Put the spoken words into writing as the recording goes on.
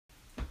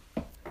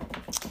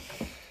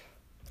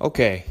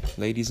Okay,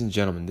 ladies and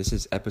gentlemen, this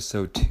is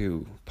episode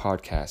 2,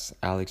 podcast,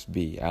 Alex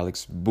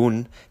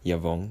Bun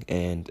Yavong,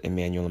 and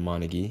Emmanuel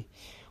Monaghy.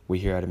 We're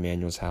here at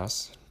Emmanuel's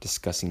house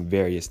discussing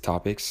various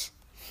topics.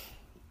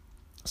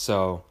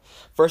 So,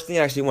 first thing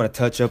I actually want to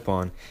touch up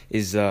on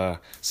is, so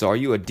are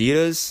you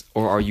ADIDAS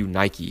or are you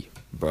Nike,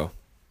 bro?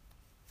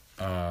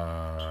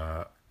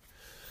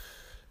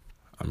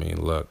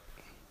 Look,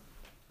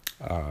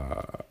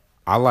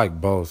 I like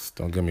both,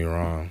 don't get me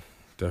wrong.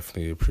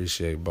 Definitely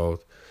appreciate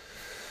both.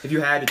 If you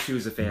had to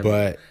choose a family.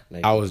 But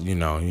like, I was,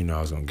 I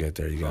was gonna get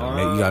there. You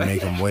gotta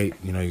make them wait.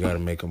 You gotta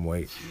make them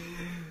wait.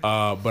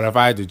 But if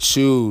I had to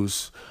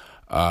choose,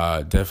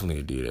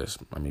 definitely Adidas.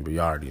 But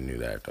you already knew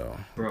that though.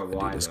 Bro,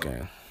 why Adidas though?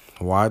 game.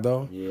 Why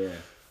though?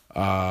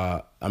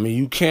 Yeah.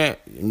 You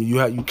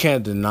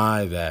can't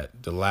deny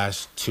that the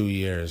last 2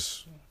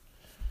 years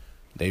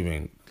they've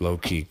been low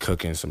key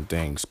cooking some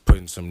things,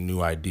 putting some new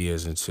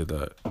ideas into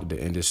the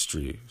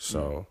industry.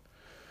 So,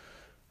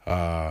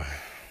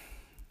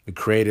 the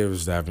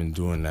creatives that have been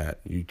doing that,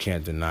 you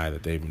can't deny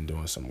that they've been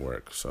doing some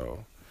work.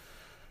 So,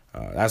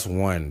 that's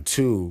one.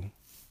 Two,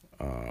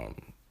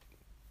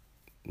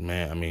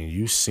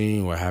 you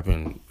seen what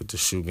happened with the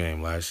shoe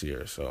game last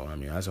year. So,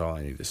 that's all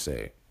I need to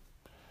say.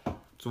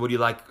 So what do you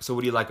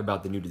like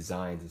about the new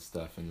designs and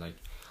stuff, and like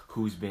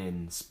who's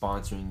been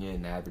sponsoring it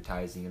and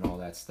advertising and all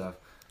that stuff?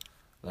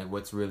 Like,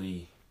 what's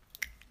really...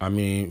 For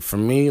me,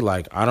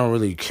 I don't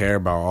really care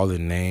about all the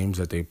names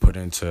that they put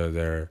into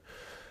their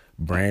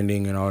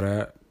branding and all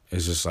that.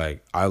 It's just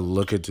I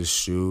look at the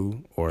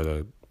shoe or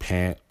the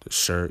pant, the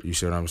shirt, you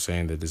see what I'm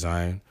saying, the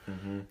design,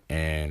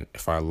 and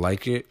if I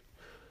like it,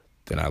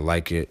 then I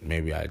like it.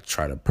 Maybe I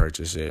try to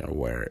purchase it or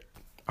wear it.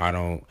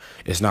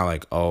 It's not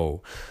like,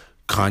 oh,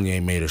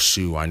 Kanye made a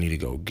shoe, I need to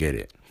go get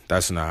it.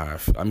 That's not how I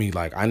feel.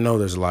 I know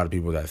there's a lot of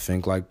people that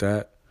think like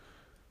that.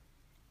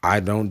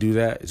 I don't do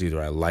that. It's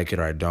either I like it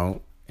or I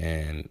don't,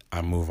 and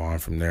I move on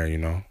from there,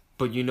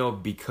 But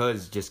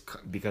because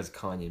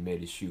Kanye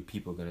made a shoe,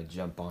 people are gonna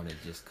jump on it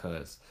just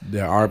cause.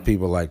 There are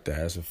people like that.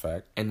 That's a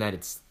fact. And that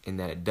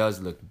it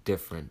does look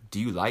different. Do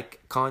you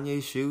like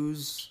Kanye's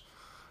shoes,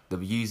 the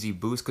Yeezy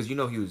Boost? Because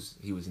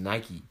he was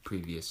Nike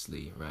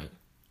previously, right?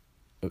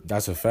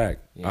 That's a fact.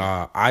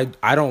 Yeah.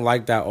 I don't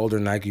like that older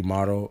Nike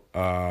model.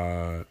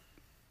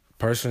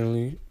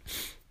 Personally,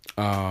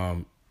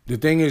 the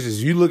thing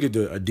is you look at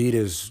the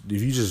Adidas.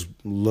 If you just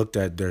looked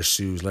at their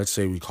shoes, let's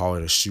say we call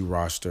it a shoe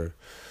roster.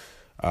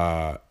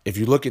 If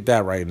you look at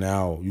that right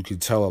now, you can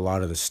tell a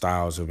lot of the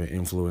styles have been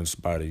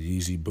influenced by the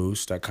Yeezy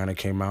Boost that kind of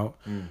came out.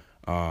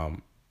 Do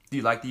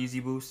you like the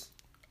Yeezy Boost?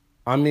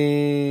 I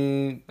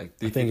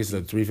think it's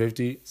the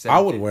 350. I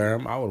would wear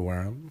them.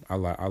 I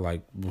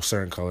like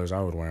certain colors.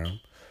 I would wear them.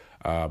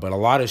 But a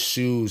lot of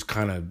shoes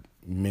kind of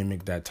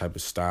mimic that type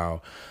of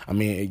style.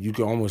 You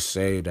could almost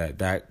say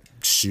that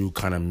shoe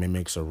kind of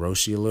mimics a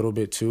Roshi a little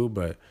bit too.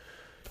 But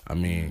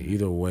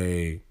either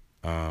way,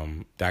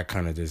 that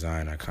kind of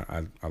design,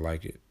 I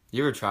like it.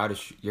 You ever tried a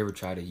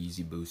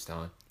Yeezy Boost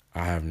on?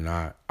 I have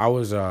not. I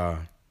was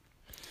at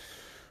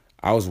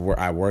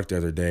work the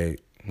other day.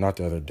 Not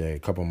the other day, a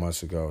couple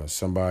months ago, and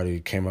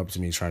somebody came up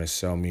to me trying to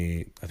sell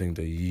me, I think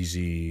the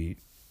Yeezy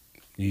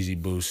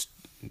Boost,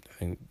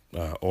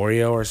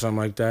 Oreo or something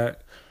like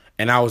that.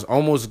 And I was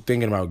almost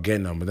thinking about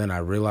getting them, but then I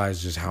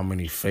realized just how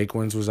many fake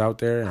ones was out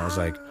there, and I was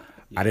like,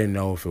 I didn't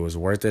know if it was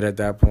worth it at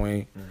that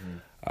point.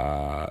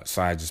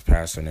 So I just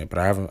passed on it, but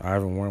I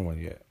haven't worn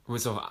one yet.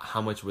 So how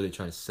much were they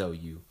trying to sell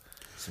you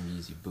some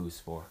Yeezy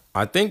Boost for?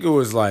 I think it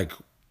was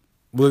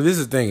well, this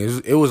is the thing.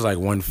 It was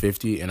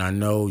 $150, and I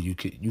know you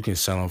can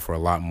sell them for a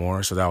lot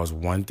more. So that was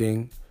one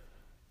thing.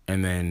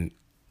 And then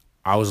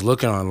I was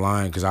looking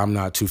online because I'm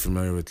not too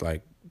familiar with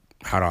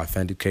how to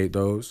authenticate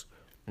those.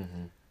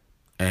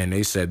 And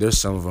they said there's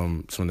some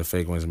of the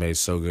fake ones made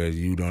so good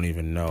you don't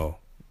even know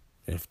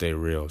if they're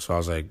real. So I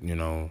was like,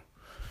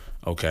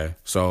 okay.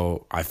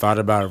 So I thought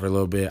about it for a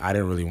little bit. I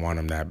didn't really want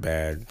them that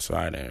bad, so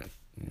I didn't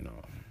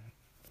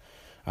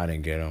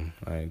get them.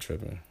 I ain't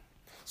tripping.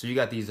 So you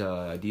got these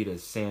Adidas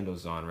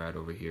sandals on right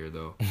over here,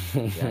 though.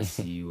 Yeah, I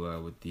see you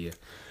with the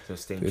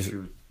staying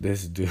true.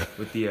 This dude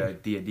with the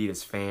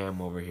Adidas fam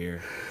over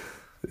here.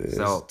 This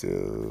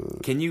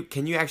dude. Can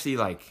you actually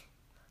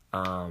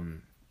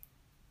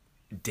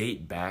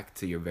date back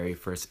to your very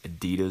first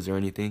Adidas or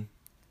anything?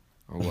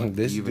 Or what?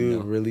 This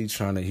dude really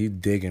he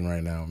digging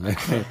right now,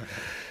 man.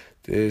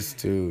 This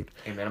dude.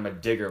 Hey man, I'm a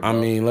digger, bro.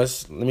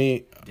 Let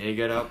me dig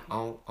it up.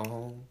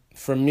 Oh.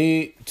 For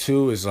me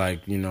too, is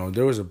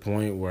there was a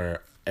point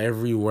where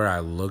everywhere I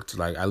looked,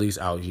 at least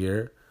out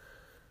here,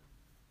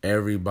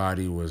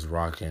 everybody was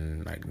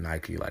rocking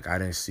Nike. I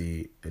didn't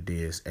see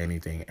Adidas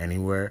anything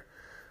anywhere.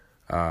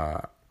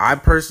 I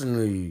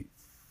personally,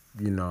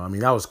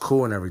 that was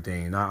cool and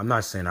everything. I'm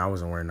not saying I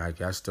wasn't wearing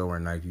Nike. I still wear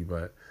Nike,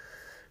 but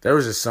there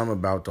was just something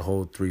about the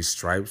whole 3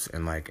 stripes,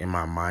 and in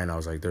my mind, I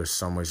was like, there's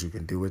so much you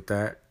can do with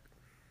that,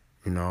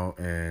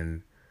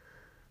 and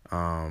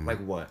like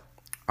what?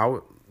 I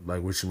would.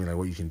 What you mean,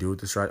 what you can do with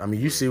the stripe?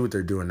 You see what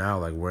they're doing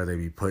now, where they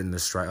be putting the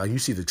stripe. You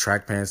see the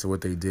track pants and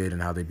what they did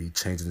and how they be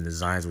changing the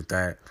designs with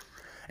that.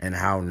 and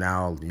how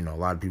now, you know, a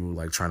lot of people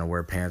like trying to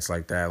wear pants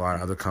like that. A lot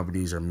of other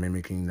companies are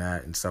mimicking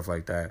that and stuff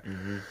like that.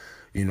 Mm-hmm.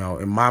 You know,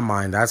 in my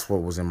mind, that's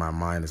what was in my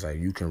mind, is like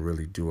you can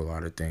really do a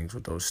lot of things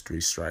with those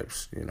 3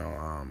 stripes, you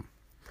know.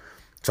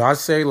 So I'd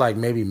say like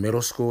maybe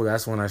middle school,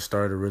 that's when I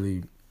started to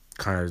really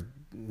kind of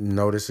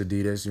notice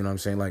Adidas, you know what I'm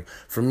saying? Like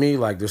for me,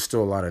 like there's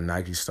still a lot of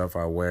Nike stuff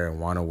I wear and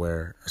want to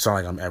wear. It's not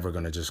like I'm ever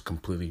going to just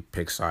completely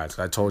pick sides.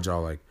 I told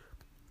y'all, like,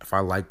 if I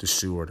like the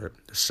shoe or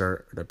the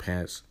shirt or the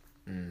pants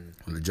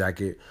or the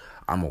jacket,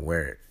 I'm going to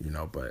wear it, you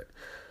know. But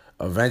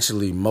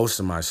eventually, most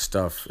of my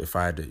stuff, if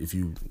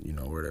you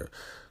were to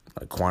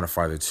like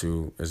quantify the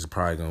two, is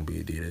probably going to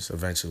be Adidas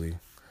eventually,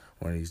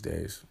 one of these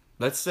days.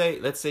 Let's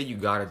say you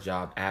got a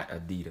job at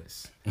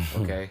Adidas,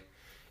 okay?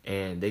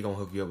 And they gonna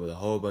hook you up with a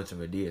whole bunch of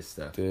Adidas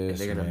stuff, and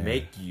they're gonna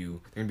make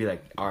you. They're gonna be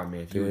like, "All right,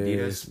 man. If you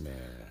Adidas,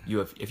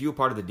 if you were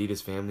part of the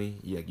Adidas family,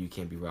 you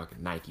can't be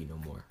rocking Nike no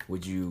more."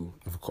 Would you?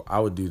 Of course,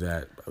 I would do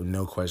that.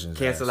 No questions.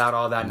 Cancel out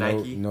all that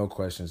Nike. No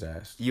questions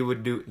asked. You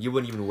would do. You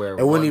wouldn't even wear.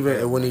 It wouldn't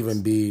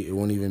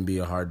even be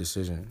a hard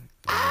decision.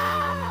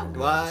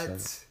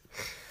 What?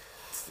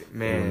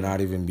 Man, it would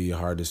not even be a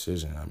hard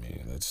decision. I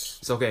mean,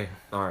 it's okay.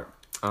 All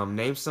right.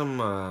 Name some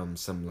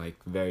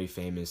like very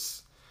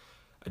famous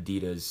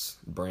Adidas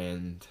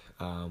brand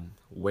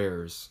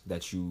wearers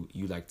that you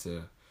like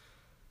to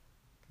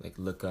like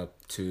look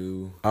up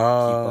to, keep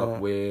up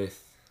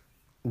with.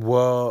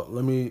 Well,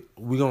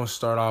 we're gonna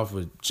start off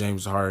with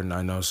James Harden.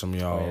 I know some of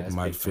y'all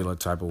might feel a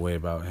type of way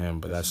about him,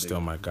 but that's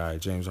still my guy,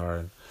 James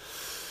Harden.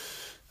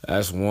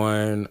 That's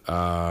one.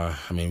 I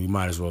mean, we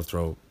might as well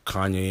throw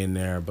Kanye in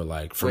there, but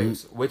like for me,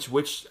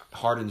 which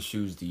Harden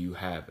shoes do you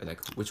have? And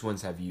like which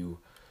ones have you?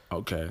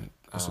 Okay,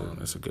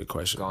 that's a good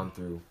question. Gone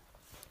through.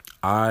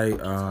 I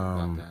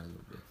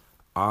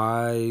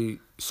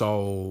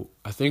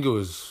think it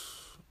was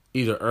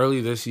either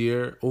early this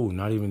year. Oh,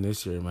 not even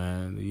this year,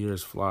 man. The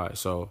years fly.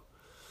 So,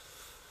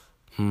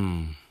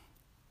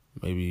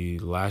 maybe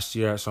last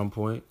year at some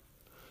point.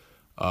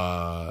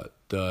 The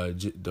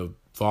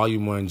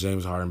Volume 1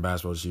 James Harden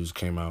basketball shoes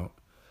came out.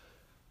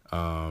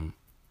 I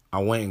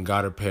went and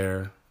got a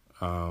pair.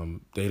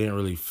 They didn't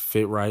really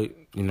fit right.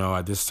 You know,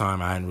 at this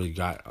time, I hadn't really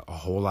got a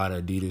whole lot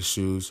of Adidas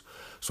shoes,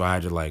 so I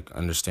had to, like,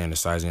 understand the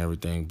sizing and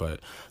everything.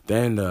 But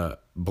then the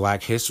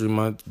Black History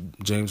Month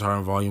James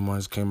Harden Volume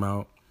 1s came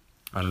out.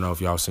 I don't know if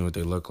y'all seen what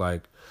they look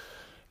like.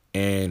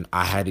 And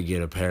I had to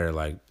get a pair.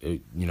 Like,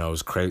 it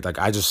was crazy. Like,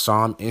 I just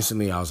saw them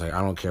instantly. I was like,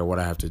 I don't care what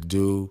I have to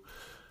do.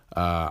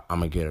 I'm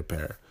going to get a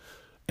pair.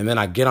 And then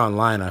I get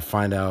online, I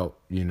find out,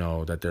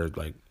 that they're,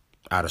 like,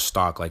 out of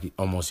stock, like,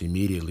 almost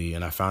immediately.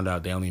 And I found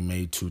out they only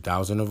made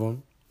 2,000 of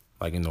them,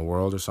 like, in the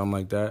world or something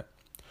like that.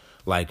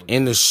 Like,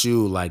 in the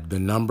shoe, like, the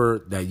number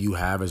that you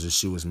have as the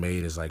shoe is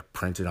made is, like,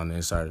 printed on the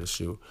inside of the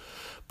shoe.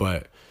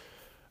 But,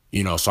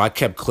 so I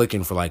kept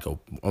clicking for, like,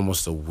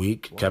 almost a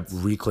week. Kept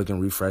re-clicking,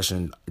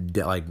 refreshing.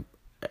 Like,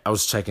 I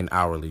was checking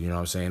hourly, you know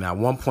what I'm saying? At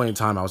one point in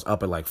time, I was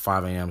up at, like,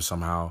 5 a.m.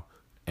 somehow.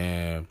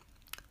 And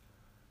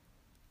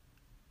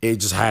it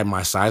just had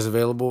my size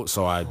available,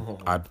 so I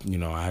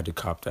had to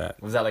cop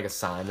that. Was that like a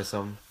sign or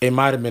something? It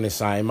might have been a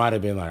sign. It might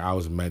have been like I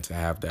was meant to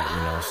have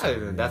that.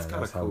 So, that's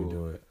kind of cool. How we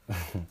do it.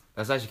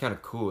 That's actually kind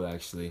of cool,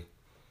 actually.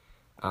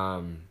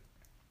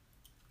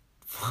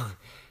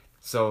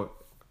 So,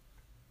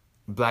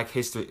 Black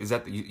History, is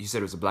that you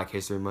said it was a Black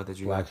History Month that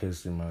you got? Black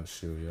History Month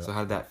shoe, yeah. So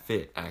how did that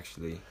fit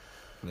actually?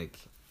 Like,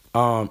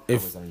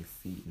 if was on your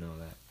feet and all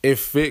that? It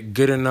fit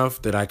good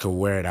enough that I could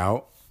wear it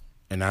out.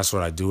 And that's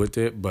what I do with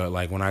it. But,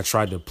 like, when I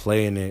tried to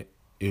play in it,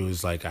 it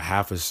was, like, a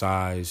half a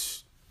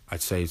size,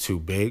 I'd say, too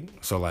big.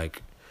 So,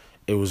 like,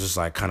 it was just,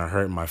 like, kind of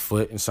hurting my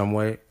foot in some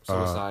way. So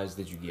what size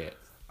did you get?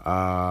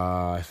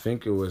 I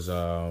think it was,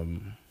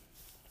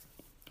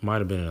 might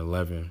have been an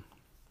 11.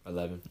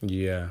 11?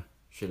 Yeah.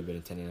 Should have been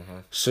a 10.5?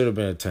 Should have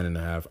been a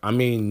 10.5. I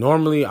mean,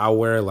 normally I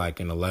wear, like,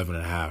 an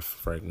 11.5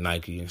 for like,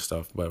 Nike and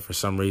stuff. But for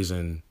some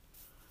reason,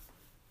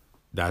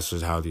 that's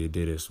just how the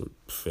Adidas would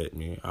fit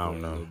me. I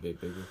don't know. A little bit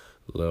bigger?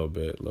 A little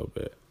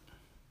bit.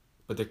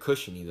 But they're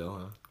cushiony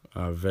though,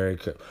 huh? Very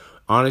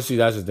honestly,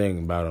 that's the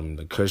thing about them.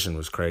 The cushion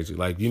was crazy.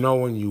 Like,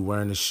 when you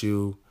wearing a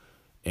shoe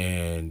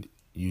and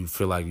you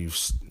feel like you've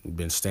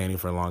been standing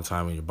for a long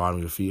time and your bottom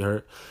of your feet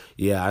hurt.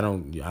 Yeah, I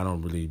don't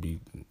really be.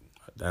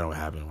 That don't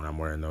happen when I'm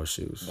wearing those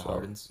shoes. The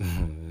Hardens?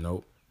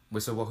 Nope.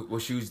 So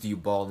what shoes do you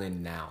ball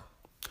in now?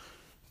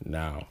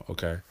 Now,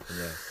 okay.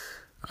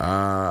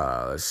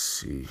 Yeah. Let's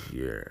see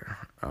here.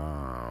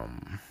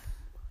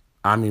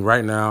 I mean,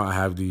 right now I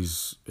have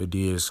these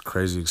Adidas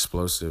Crazy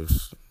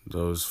Explosives.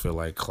 Those feel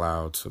like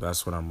clouds, so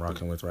that's what I'm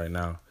rocking with right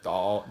now. The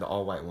all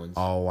white ones.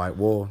 All white.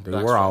 Well, they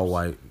Black were stripes. all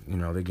white.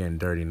 They're getting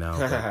dirty now.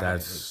 But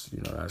that's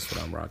that's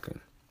what I'm rocking.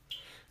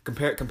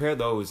 Compare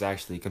those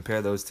actually.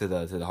 Compare those to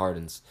the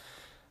Hardens,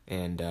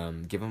 and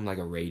give them like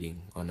a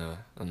rating on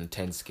a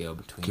 10 scale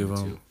between the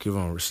two. Give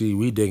them. See,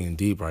 we digging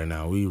deep right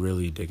now. We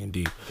really digging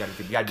deep. You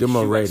gotta give them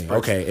a rating.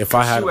 Experts. Okay, if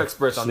I had shoe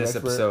experts on this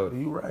episode.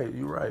 You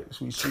right.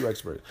 We shoe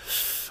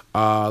experts.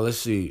 Let's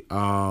see.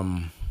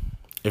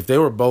 If they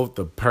were both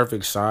the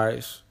perfect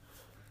size,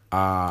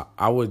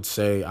 I would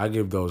say I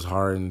give those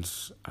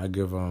Hardens. I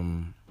give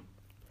them.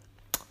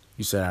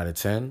 You said out of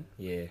 10?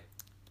 Yeah.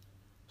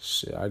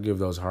 Shit, I give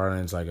those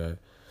Hardens like a.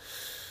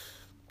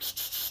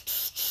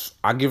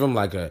 I give them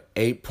like a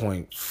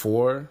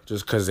 8.4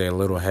 just because they're a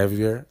little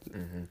heavier,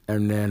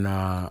 and then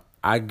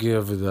I'll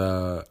give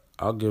the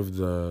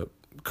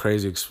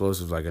Crazy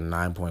Explosives like a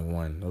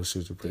 9.1. Those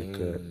shoes are pretty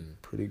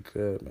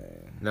good,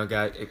 man. Now,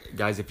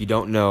 guys, if you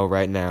don't know,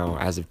 right now,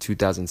 as of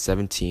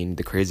 2017,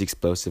 the Crazy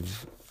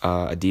Explosive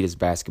Adidas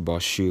basketball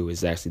shoe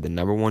is actually the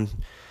number one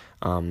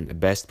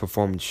best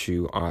performance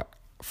shoe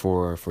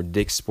for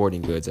Dick's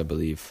Sporting Goods, I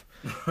believe,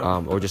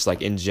 or just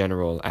like in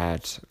general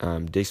at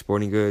Dick's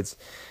Sporting Goods.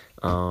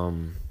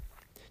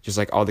 Just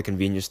like all the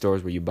convenience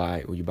stores where you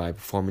buy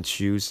performance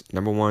shoes,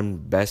 number one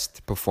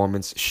best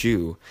performance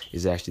shoe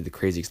is actually the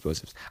Crazy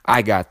Explosives.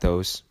 I got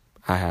those.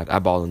 I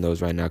ball in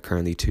those right now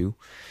currently too.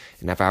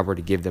 And if I were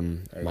to give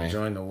them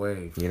join the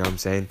wave. You know what I'm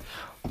saying?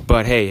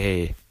 But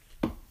hey.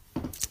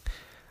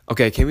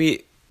 Okay, can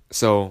we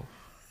if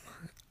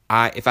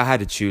I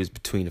had to choose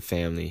between a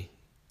family.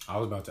 I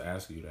was about to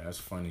ask you that. That's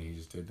funny you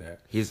just did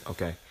that. He's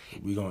okay.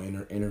 We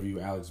gonna interview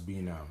Alex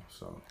B now.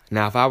 So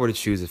now if I were to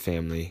choose a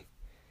family,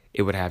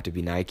 it would have to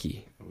be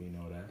Nike. We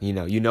know that. You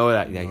know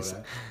that.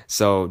 That.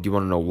 So do you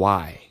want to know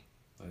why?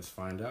 Let's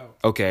find out.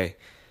 Okay.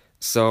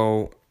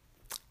 So,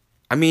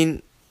 I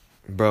mean,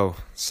 bro.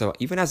 So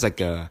even as a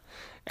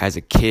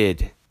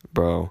kid,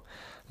 bro,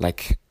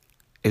 like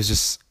it's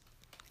just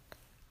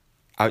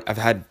I've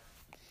had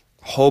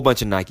a whole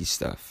bunch of Nike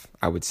stuff.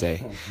 I would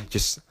say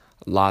just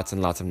lots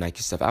and lots of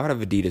Nike stuff. I would have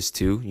Adidas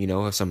too. You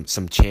know, have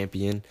some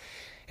Champion.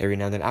 Every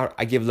now and then,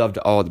 I give love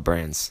to all the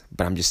brands,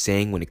 but I'm just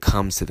saying when it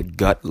comes to the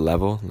gut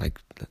level, like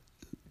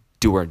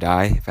do or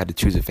die, if I had to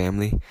choose a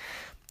family, I'm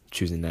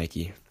choosing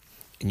Nike.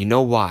 And you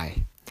know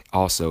why?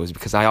 Also is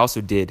because I also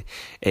did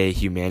a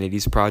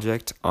humanities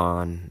project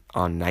on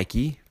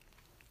Nike,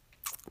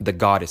 the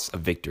goddess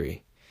of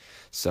victory.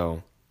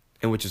 So,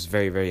 and which is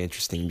very, very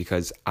interesting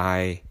because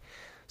going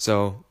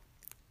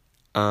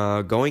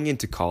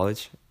into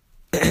college,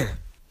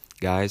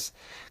 guys,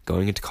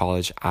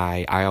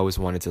 I always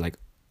wanted to like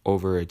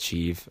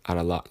overachieve at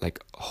a lot, like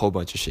a whole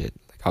bunch of shit.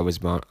 Like I was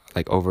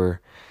like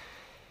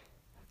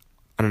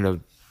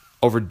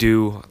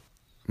overdo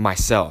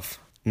myself,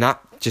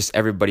 not just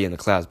everybody in the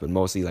class, but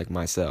mostly like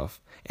myself,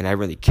 and I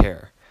really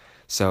care.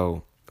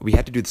 So we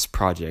had to do this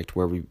project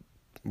where we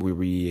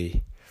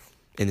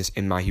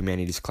in my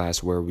humanities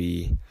class where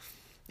we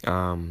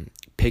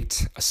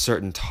picked a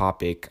certain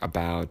topic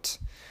about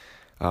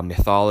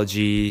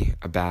mythology,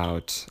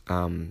 about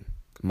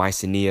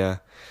Mycenae,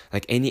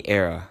 like any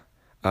era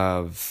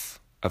of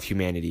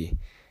humanity.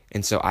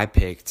 And so I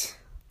picked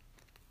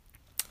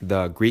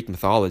the Greek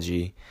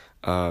mythology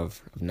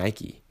of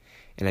Nike.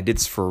 And I did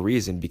this for a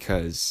reason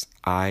because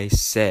I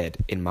said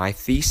in my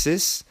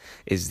thesis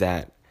is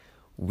that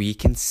we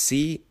can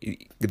see,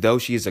 though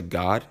she is a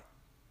god,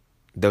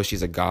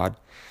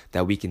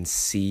 that we can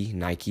see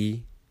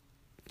Nike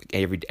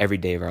every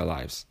day of our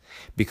lives,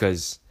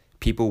 because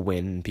people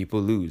win and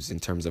people lose in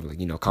terms of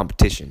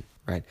competition,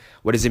 right?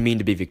 What does it mean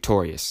to be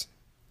victorious?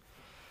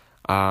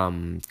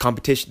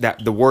 Competition,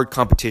 that the word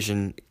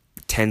competition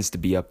tends to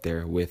be up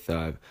there with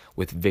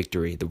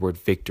victory, the word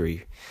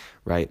victory,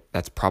 right?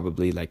 That's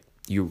probably like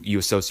you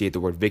associate the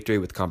word victory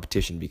with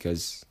competition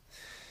because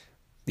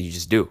you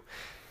just do.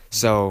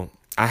 So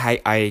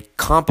I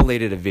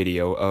compilated a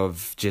video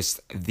of just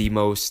the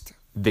most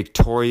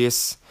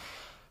victorious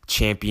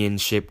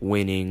championship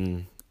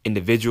winning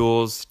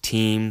individuals,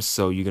 teams.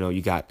 So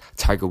you got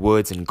Tiger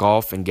Woods in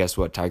golf, and guess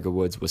what? Tiger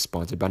Woods was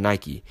sponsored by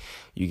Nike.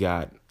 You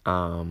got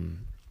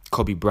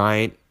Kobe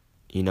Bryant,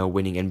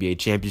 winning NBA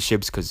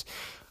championships because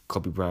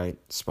Kobe Bryant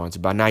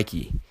sponsored by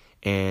Nike.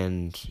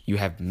 And you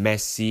have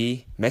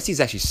Messi. Messi's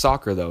actually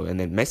soccer though, and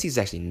then Messi's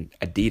actually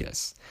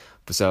Adidas.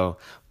 So,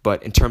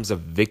 but in terms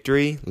of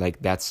victory,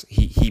 like that's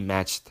he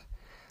matched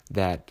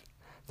that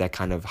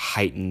kind of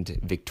heightened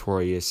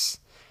victorious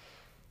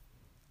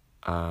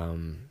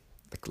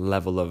like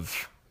level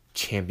of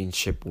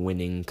championship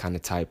winning kind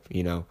of type,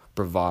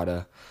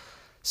 bravada.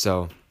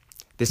 So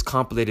this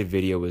compilated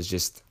video was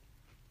just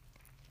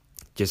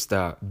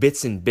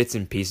bits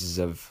and pieces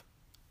of,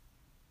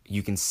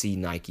 you can see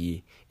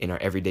Nike in our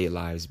everyday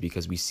lives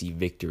because we see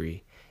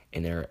victory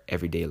in our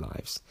everyday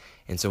lives.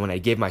 And so when I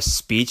gave my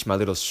speech, my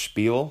little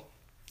spiel,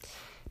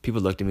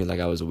 people looked at me like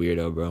I was a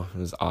weirdo, bro. It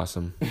was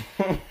awesome.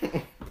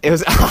 It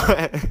was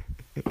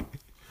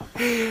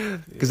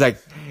because like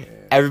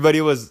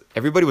everybody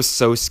was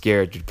so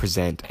scared to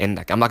present, and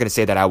like I'm not gonna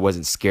say that I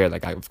wasn't scared.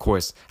 Like of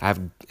course I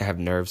have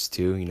nerves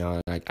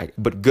too,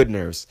 but good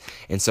nerves.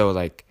 And so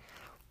like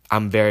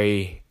I'm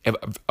a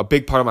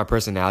big part of my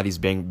personality is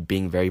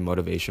being very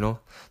motivational.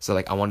 So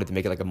like I wanted to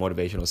make it like a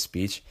motivational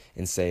speech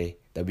and say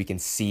that we can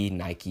see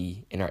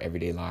Nike in our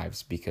everyday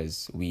lives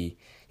because we,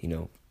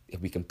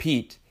 if we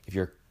compete, if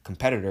you're a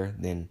competitor,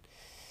 then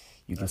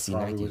you can see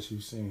Nike. That's what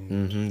you've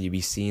seen. You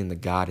be seeing the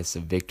goddess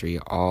of victory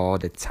all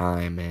the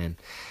time, man.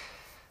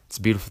 It's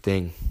a beautiful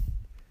thing.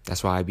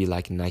 That's why I be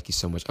liking Nike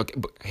so much. Okay,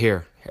 but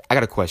here I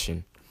got a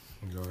question.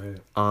 Go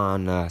ahead.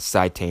 On a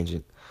side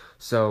tangent.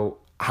 So,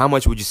 how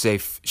much would you say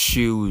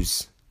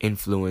shoes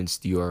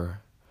influenced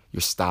your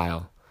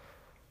style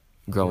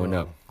growing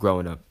up?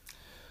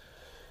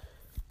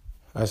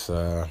 That's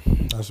a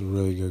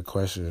really good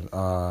question.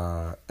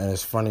 And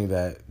it's funny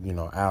that,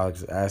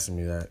 Alex asked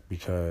me that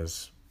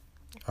because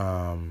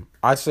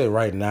I'd say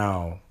right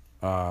now,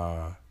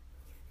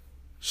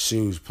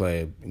 shoes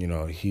play,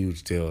 a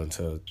huge deal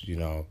into,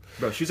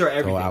 Bro, shoes are the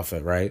everything. whole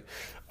outfit, right?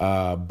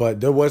 But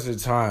there was a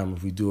time,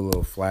 if we do a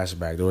little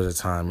flashback, there was a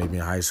time maybe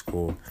in high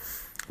school,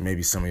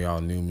 maybe some of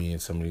y'all knew me in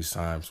some of these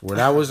times, where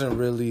that wasn't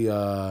really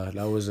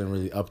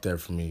up there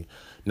for me.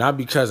 Not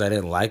because I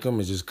didn't like them,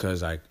 it's just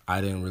because I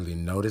didn't really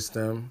notice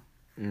them.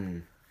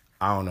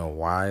 I don't know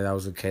why that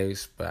was the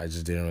case, but I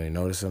just didn't really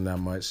notice them that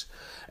much.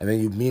 And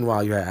then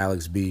meanwhile, you had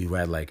Alex B, who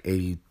had like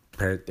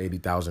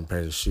 80,000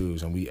 pairs of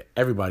shoes, and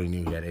everybody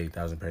knew he had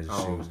 80,000 pairs of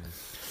shoes.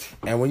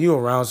 And when you're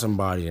around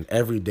somebody and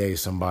every day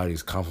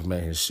somebody's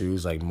complimenting his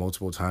shoes like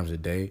multiple times a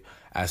day,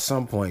 at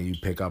some point you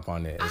pick up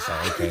on it. It's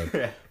like,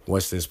 okay,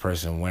 what's this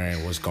person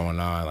wearing? What's going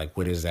on? Like,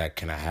 what is that?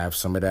 Can I have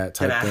some of that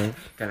type thing?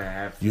 Can I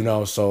have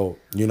some? So,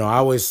 I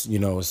always,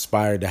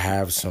 aspired to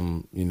have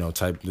some,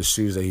 type the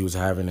shoes that he was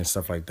having and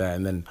stuff like that.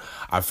 And then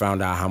I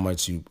found out how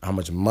much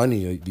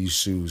money these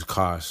shoes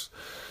cost.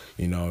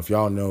 If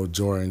y'all know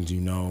Jordans,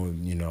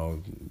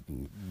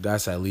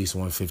 that's at least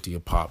 $150 a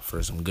pop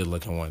for some good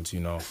looking ones,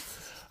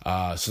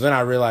 So then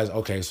I realized,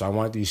 okay, so I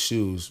want these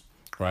shoes,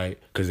 right?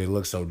 Because they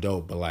look so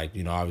dope, but like,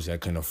 obviously I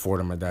couldn't afford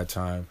them at that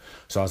time.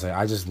 So I was like,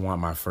 I just want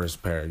my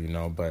first pair,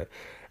 But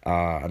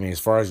I mean, as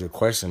far as your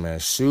question, man,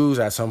 shoes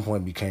at some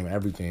point became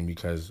everything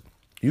because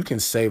you can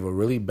save a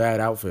really bad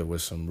outfit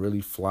with some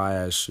really fly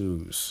ass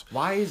shoes.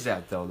 Why is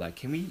that though? Like,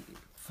 can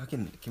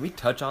we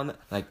touch on that?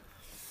 Like,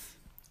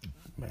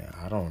 man,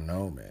 I don't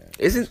know, man.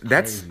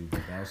 That's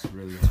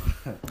really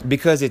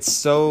because it's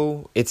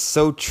so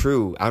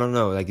true. I don't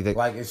know, like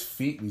it's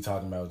feet we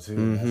talking about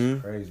too.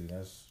 That's crazy.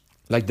 That's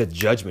like the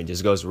judgment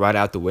just goes right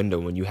out the window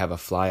when you have a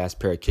fly ass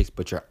pair of kicks,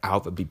 but your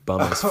outfit be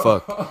bum as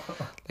fuck. Like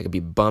it'd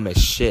be bum as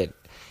shit,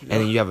 and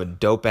then you have a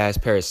dope ass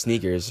pair of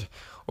sneakers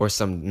or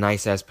some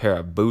nice ass pair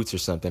of boots or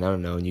something. I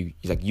don't know, and you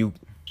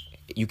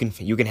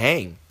can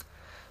hang,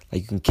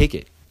 like you can kick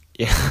it.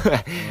 Yeah.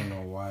 I don't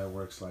know why it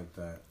works like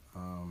that.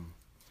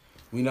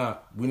 We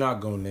not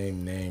gonna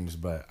name names,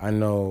 but I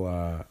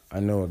know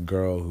a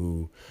girl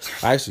who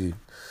actually,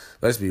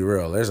 let's be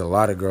real. There's a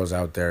lot of girls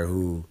out there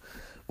who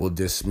will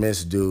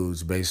dismiss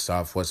dudes based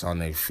off what's on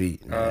their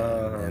feet,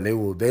 man. And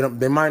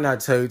they might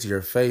not tell you to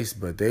your face,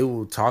 but they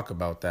will talk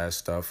about that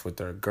stuff with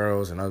their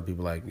girls and other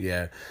people. Like,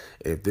 yeah,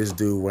 if this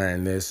dude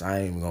wearing this, I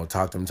ain't even gonna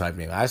talk to him type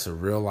thing. That's a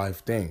real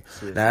life thing.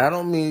 Seriously. Now, I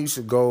don't mean you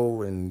should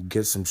go and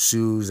get some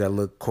shoes that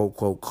look quote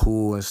quote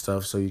cool and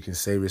stuff so you can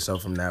save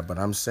yourself from that. But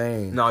I'm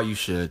saying, no, you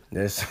should.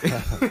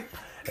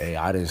 Hey,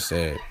 I didn't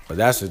say it, but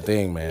that's the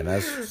thing, man.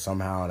 That's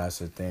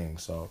the thing.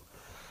 So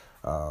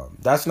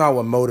that's not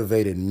what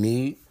motivated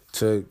me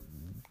to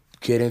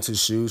get into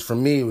shoes. For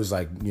me, it was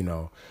like,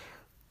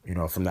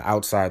 from the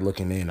outside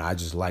looking in, I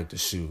just liked the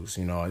shoes,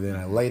 and then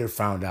I later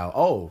found out,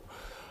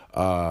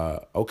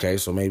 okay,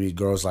 so maybe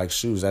girls like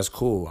shoes. That's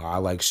cool. I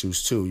like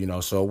shoes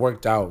too, so it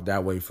worked out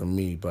that way for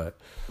me, but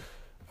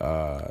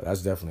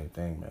that's definitely a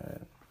thing,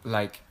 man.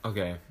 Like,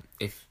 okay,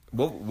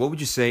 what would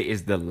you say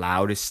is the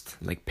loudest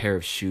like pair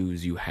of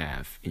shoes you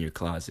have in your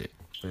closet?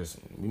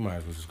 Listen, we might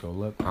as well just go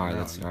look. All right,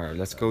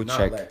 let's go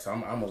check. Lex, I'm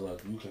gonna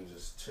look. You can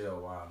just chill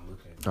while I'm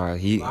looking. All right,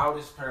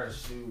 loudest pair of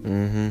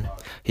shoes.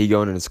 He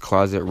going in his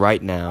closet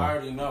right now. I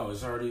already know.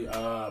 It's already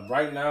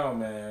right now,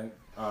 man.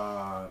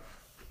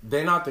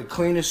 They're not the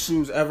cleanest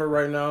shoes ever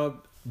right now,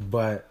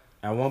 but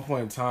at one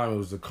point in time, it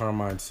was the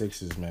Carmine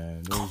 6s,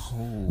 man.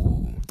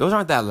 Those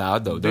aren't that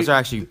loud though. Those are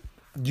actually.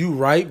 You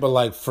right, but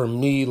like for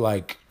me,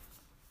 like.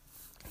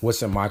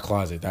 What's in my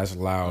closet? That's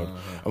loud.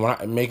 And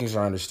when making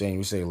sure I understand,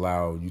 you say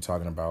loud, you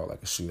talking about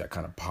like a shoe that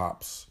kind of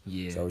pops.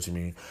 Yeah. Is that what you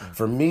mean?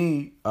 For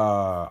me,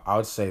 I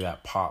would say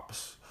that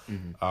pops.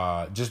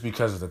 Just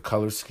because of the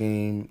color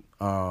scheme.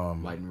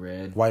 White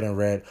and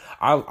red.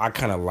 I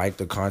kind of like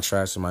the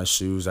contrast in my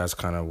shoes. That's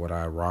kind of what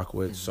I rock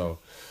with. So,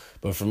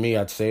 but for me,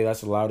 I'd say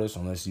that's the loudest,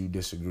 unless you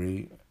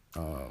disagree.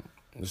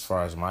 As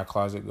far as my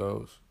closet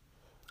goes.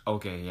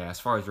 Okay, yeah. As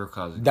far as your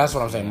closet, that's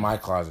what I'm saying. My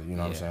closet, what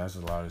I'm saying. That's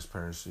the loudest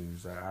pair of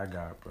shoes that I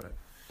got. But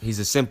he's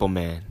a simple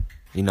man,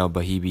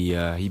 but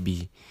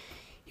he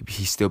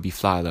still be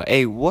fly though.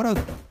 Hey, what a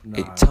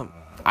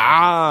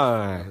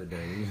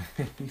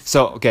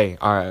So okay,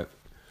 all right.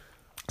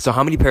 So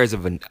how many pairs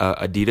of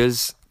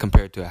Adidas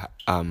compared to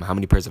how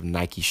many pairs of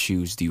Nike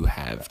shoes do you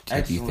have? Do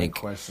you think? Excellent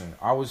question.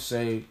 I would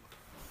say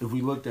if we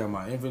looked at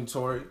my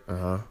inventory,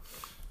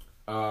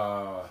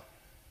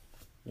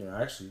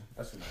 actually,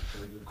 that's a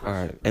really good question. All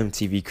right,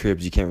 MTV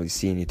Cribs, you can't really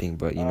see anything,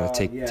 but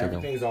take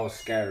everything's all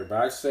scattered.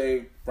 But I'd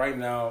say right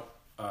now,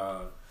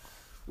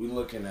 we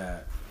looking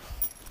at.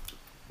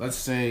 Let's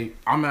say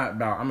I'm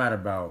at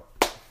about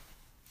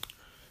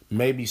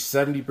maybe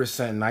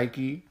 70%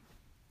 Nike,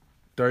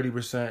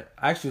 30%.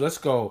 Actually, let's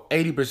go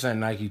 80%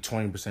 Nike,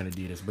 20%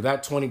 Adidas. But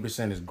that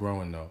 20% is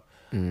growing though.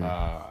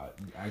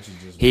 Actually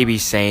just He be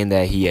saying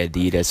that he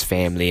Adidas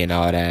family and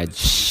all that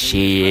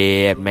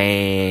shit,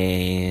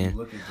 man.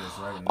 look at this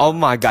right now. Oh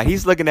my God,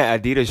 he's looking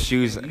at Adidas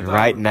shoes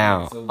right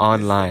now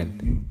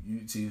online.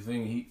 You see the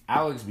thing,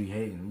 Alex be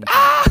hating.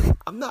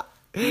 I'm not.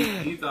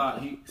 He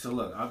thought so.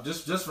 Look,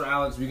 just for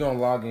Alex, we gonna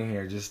log in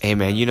here. Hey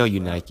man, you know you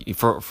Nike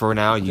for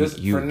now. You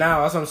for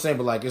now. That's what I'm saying.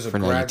 But like, it's a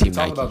gradual. Team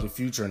Talk Nike. about the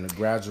future and the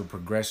gradual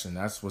progression.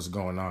 That's what's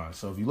going on.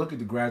 So if you look at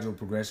the gradual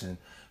progression,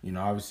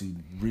 obviously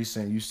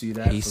recent. You see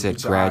that He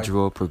said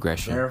gradual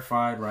progression.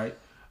 Verified, right?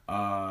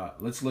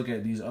 Let's look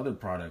at these other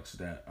products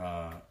that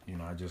I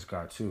just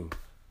got too.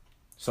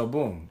 So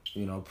boom,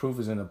 proof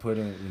is in the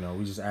pudding.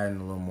 We just adding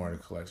a little more to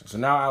the collection. So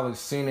now Alex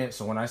seen it.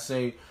 So when I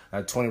say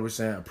that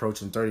 20%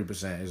 approaching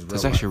 30% is real.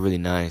 It's actually really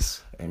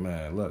nice. Hey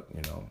man, look,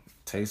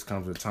 taste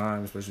comes with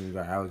time, especially when you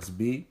got Alex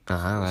B.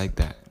 I like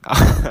that.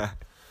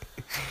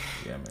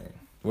 Yeah, man.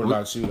 What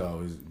about you though?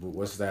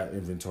 What's that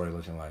inventory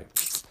looking like?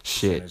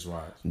 Shit,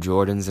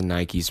 Jordans and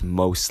Nikes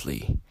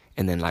mostly,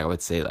 and then I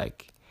would say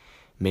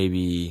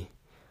maybe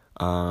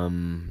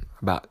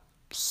about.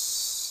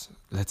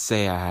 Let's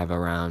say I have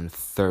around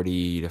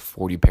 30 to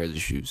 40 pairs of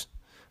shoes,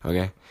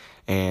 okay?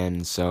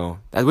 And so,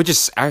 which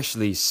is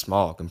actually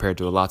small compared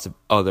to lots of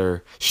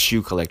other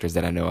shoe collectors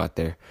that I know out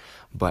there.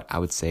 But I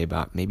would say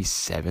about maybe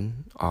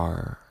 7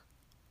 are,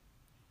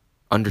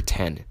 under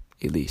 10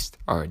 at least,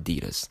 are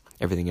Adidas.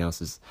 Everything else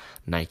is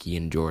Nike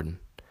and Jordan.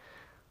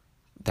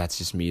 That's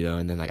just me though.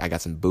 And then I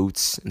got some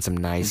boots and some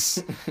nice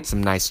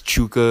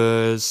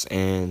Chukas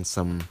and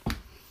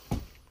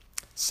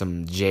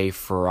some J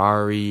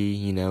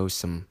Ferrari,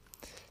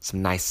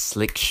 some nice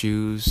slick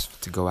shoes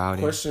to go out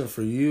in. Question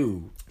for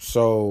you.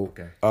 So,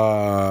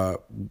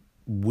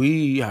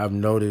 we have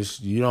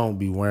noticed you don't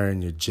be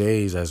wearing your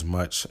J's as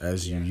much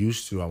as you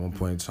used to at one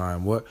point in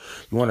time. What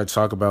you want to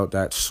talk about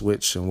that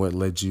switch and what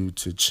led you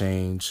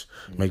to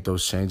make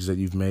those changes that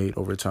you've made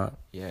over time?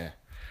 Yeah.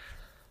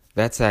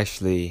 That's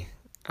actually,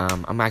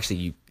 I'm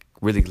actually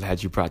really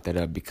glad you brought that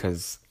up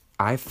because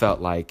I felt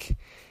like,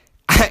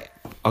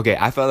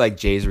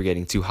 J's were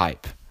getting too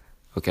hype.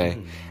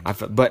 Okay,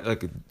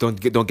 but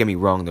don't get me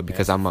wrong though,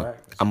 because I'm a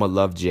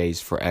love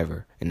J's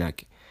forever, and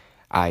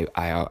I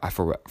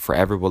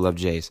forever will love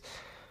J's.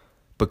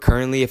 But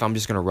currently, if I'm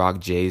just gonna rock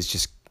J's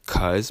just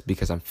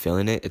because I'm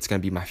feeling it, it's gonna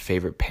be my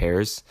favorite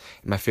pairs.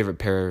 And my favorite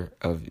pair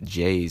of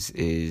J's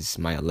is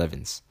my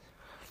 11s.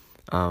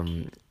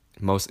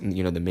 Most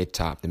the mid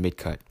top, the mid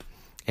cut,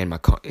 and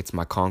it's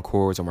my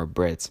Concords or my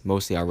Breads.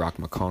 Mostly I rock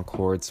my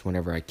Concords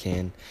whenever I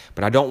can,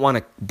 but I don't want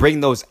to bring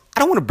those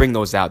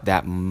out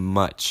that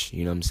much,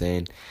 you know what I'm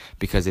saying?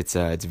 Because it's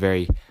a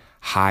very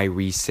high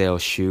resale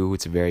shoe.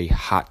 It's a very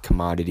hot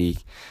commodity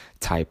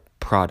type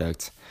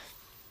product.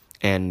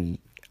 And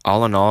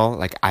all in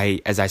all,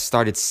 as I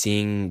started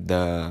seeing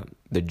the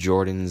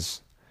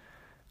Jordans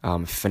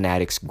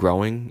fanatics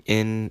growing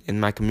in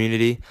my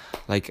community,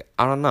 I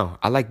don't know,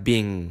 I like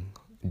being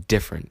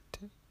different.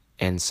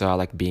 And so I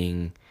like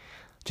being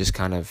just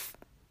kind of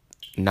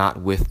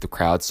not with the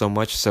crowd so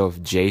much. So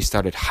if Jay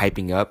started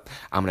hyping up,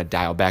 I'm going to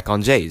dial back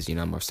on J's. I'm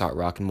going to start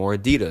rocking more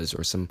Adidas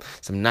or some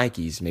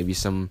Nikes, maybe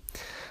some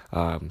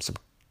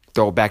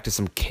throw back to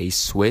some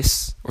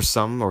K-Swiss or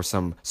some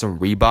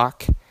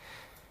Reebok.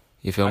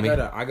 You feel me?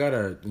 I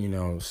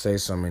gotta say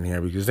something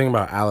here, because the thing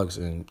about Alex,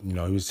 and he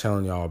was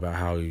telling y'all about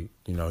how he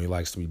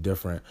likes to be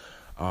different.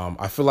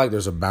 I feel like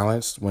there's a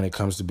balance when it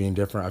comes to being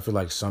different. I feel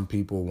like some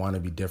people want to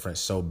be different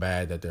so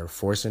bad that they're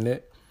forcing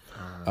it.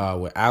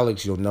 With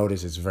Alex, you'll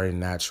notice it's very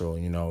natural.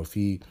 If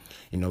he,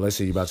 let's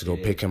say you're about to go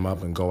pick him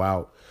up and go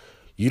out,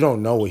 you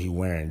don't know what he's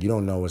wearing. You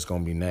don't know what's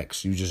going to be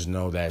next. You just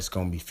know that it's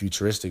going to be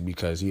futuristic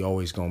because he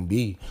always going to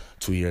be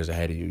 2 years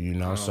ahead of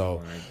you,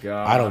 So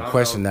I don't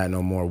question that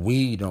no more.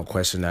 We don't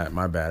question that.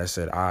 My bad. I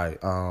said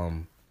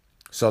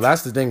So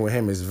that's the thing with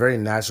him. It's very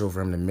natural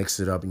for him to mix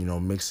it up,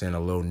 mix in a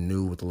little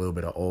new with a little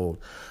bit of old.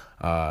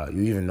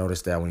 You even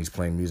notice that when he's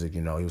playing music,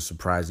 he was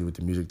surprised with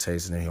the music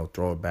taste, and then he'll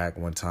throw it back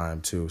one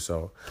time too.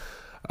 So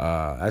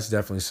that's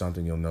definitely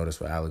something you'll notice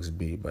with Alex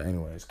B. But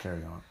anyways,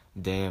 carry on.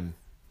 Damn.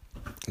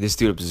 This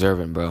dude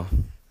observant, bro.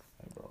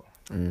 Hey, bro.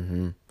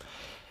 Mm-hmm.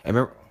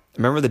 I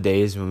remember the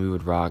days when you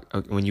would rock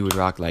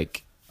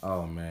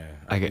oh man,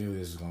 I knew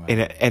this was gonna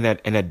happen.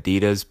 An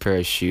Adidas pair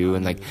of shoe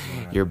and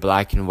your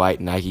black and white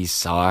Nike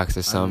socks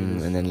or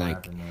something, and then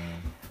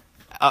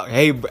oh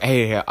hey,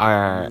 all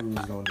right.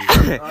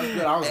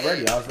 I was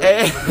ready.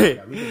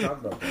 We can talk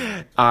about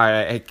that. All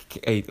right,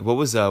 hey, what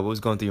was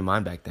going through your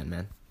mind back then,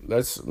 man?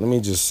 Let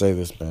me just say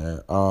this,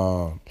 man.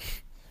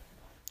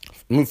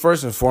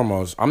 First and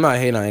foremost, I'm not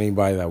hating on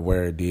anybody that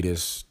wear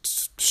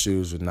Adidas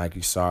shoes with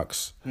Nike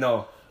socks.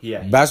 No.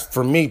 Yeah. That's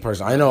for me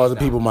personally. I know other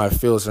people might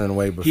feel a certain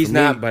way, but he's for me,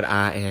 not, but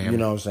I am. You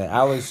know what I'm saying?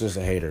 Alex is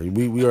a hater.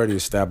 We already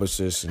established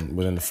this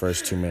within the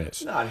first 2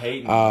 minutes. Not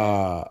hating.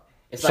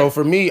 So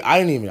for me,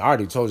 I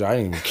already told you, I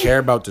didn't even care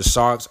about the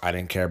socks. I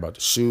didn't care about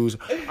the shoes.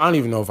 I don't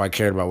even know if I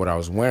cared about what I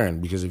was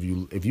wearing, because if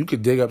you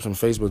could dig up some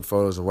Facebook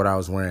photos of what I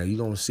was wearing, you're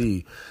going to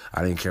see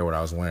I didn't care what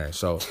I was wearing.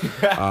 So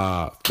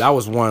that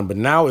was one. But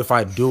now if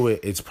I do it,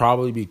 it's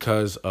probably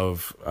because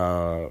of,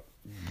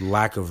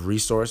 lack of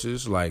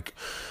resources. Like,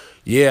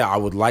 yeah, I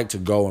would like to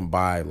go and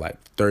buy like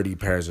 30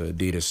 pairs of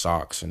Adidas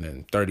socks and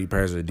then 30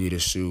 pairs of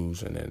Adidas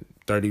shoes and then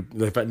 30.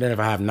 If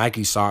I have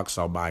Nike socks,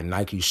 I'll buy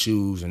Nike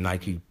shoes and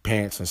Nike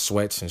pants and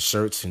sweats and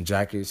shirts and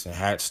jackets and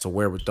hats to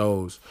wear with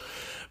those.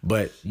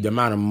 But the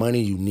amount of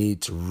money you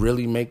need to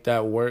really make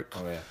that work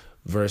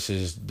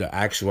versus the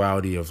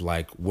actuality of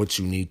like what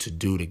you need to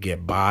do to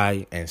get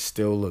by and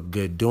still look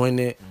good doing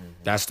it,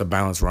 that's the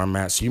balance where I'm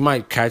at. So you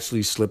might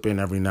casually slip in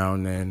every now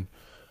and then.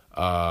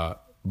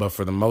 But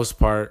for the most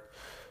part,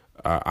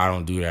 I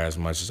don't do that as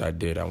much as I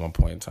did at one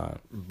point in time.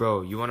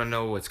 Bro, you want to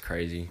know what's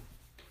crazy?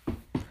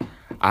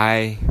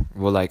 I'm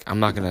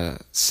not going to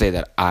say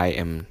that I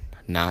am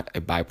not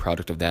a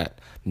byproduct of that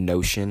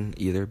notion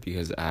either,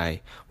 because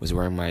I was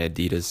wearing my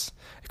Adidas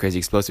Crazy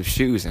Explosive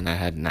shoes and I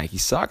had Nike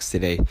socks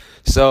today.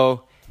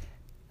 So,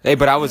 hey,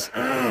 but I was,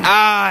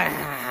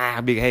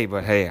 I'm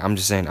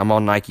just saying, I'm all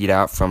Nike'd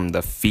out from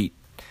the feet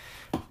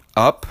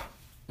up,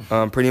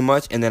 pretty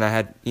much. And then I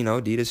had,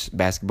 Adidas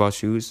basketball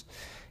shoes.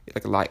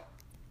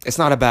 It's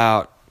not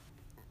about,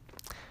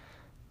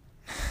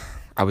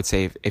 I would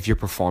say if you're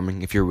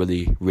performing, if you're a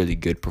really, really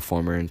good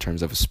performer in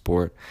terms of a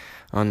sport,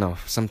 I don't know.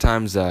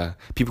 Sometimes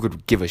people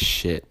could give a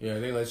shit. Yeah,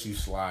 they let you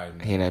slide,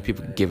 man.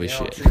 People give a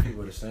shit. Treat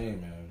people the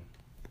same, man.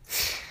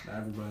 Not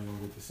everybody gonna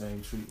get the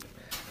same treatment,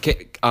 man.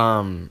 Okay,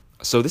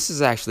 so this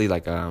is actually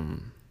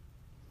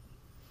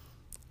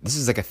this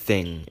is like a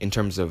thing in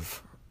terms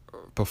of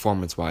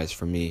performance-wise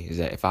for me, is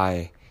that if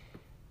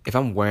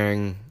I'm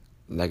wearing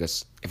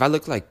if I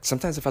look like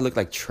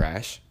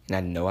trash and I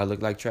know I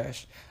look like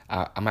trash,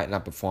 I might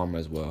not perform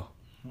as well.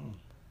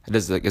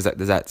 Does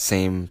that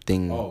same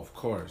thing? Oh, of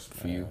course,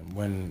 for you.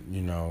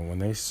 When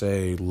they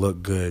say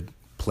look good,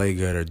 play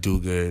good, or do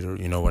good,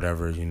 or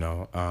whatever,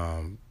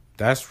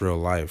 that's real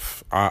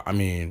life. I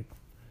mean,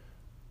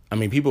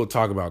 people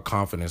talk about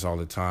confidence all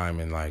the time,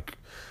 and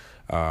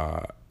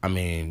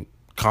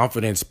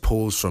confidence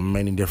pulls from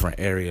many different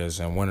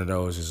areas, and one of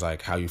those is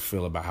like how you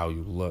feel about how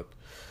you look.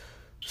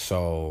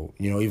 So,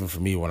 even for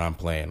me when I'm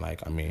playing,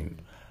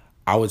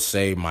 I would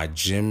say my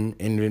gym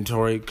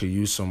inventory could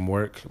use some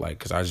work,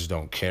 because I just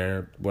don't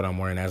care what I'm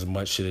wearing as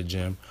much to the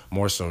gym,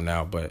 more so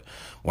now. But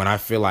when I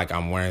feel like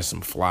I'm wearing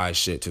some fly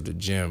shit to the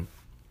gym,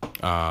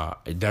 I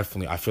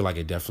feel like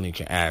it definitely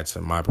can add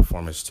to my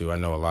performance too. I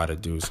know a lot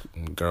of dudes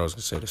and girls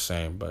can say the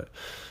same, but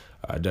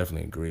I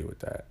definitely agree with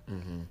that.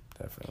 Mm-hmm.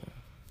 Definitely.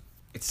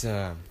 It's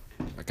I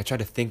try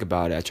to think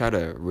about it. I try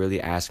to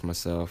really ask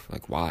myself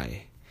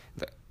why.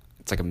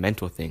 It's like a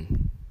mental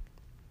thing,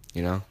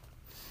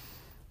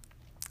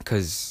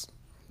 because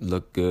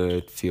look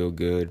good, feel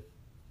good,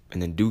 and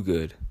then do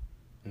good,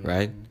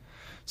 right?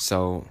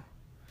 So,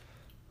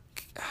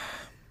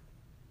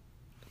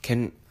 all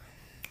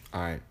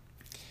right,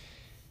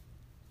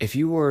 if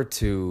you were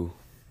to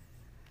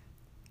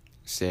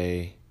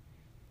say,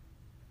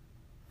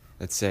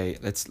 let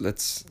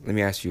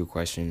me ask you a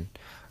question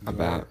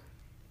about,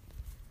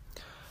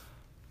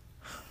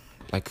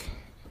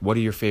 what are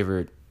your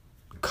favorite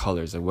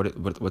colors?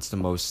 What's the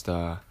most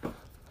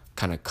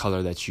kind of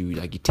color that you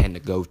tend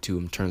to go to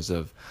in terms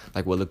of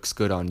what looks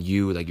good on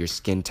you, your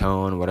skin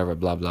tone, whatever,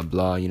 blah blah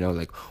blah,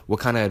 what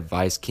kind of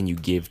advice can you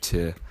give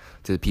to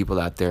the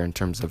people out there in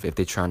terms of if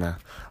they're trying to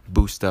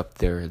boost up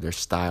their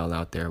style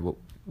out there? What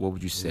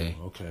would you say?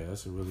 Ooh, okay,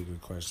 that's a really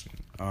good question.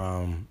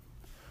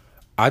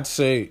 I'd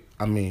say,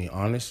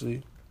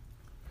 honestly,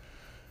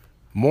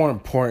 more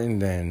important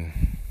than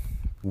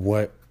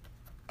what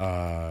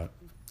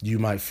you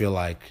might feel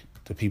like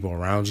the people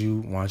around you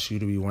want you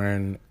to be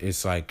wearing,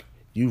 it's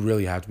you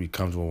really have to be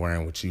comfortable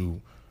wearing what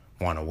you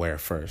want to wear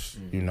first.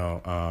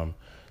 That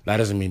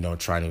doesn't mean don't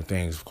try new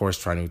things. Of course,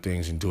 try new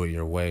things and do it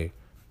your way.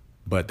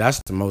 But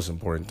that's the most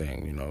important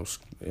thing,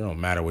 It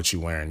don't matter what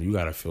you're wearing. You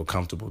got to feel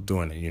comfortable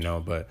doing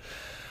it, But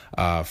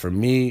for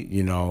me,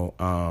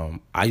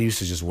 I used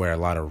to just wear a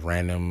lot of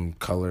random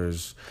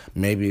colors.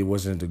 Maybe it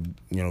wasn't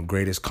the,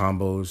 greatest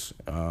combos.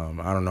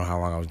 I don't know how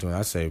long I was doing it.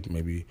 I'd say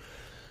maybe,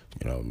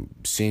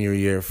 senior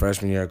year,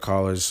 freshman year of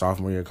college,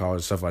 sophomore year of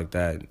college, stuff like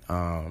that.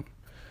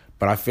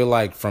 But I feel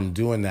like from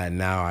doing that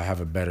now, I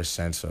have a better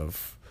sense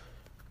of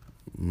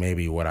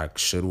maybe what I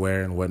should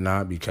wear and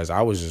whatnot, because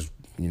I was just,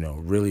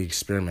 really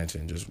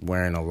experimenting, just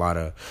wearing a lot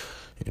of,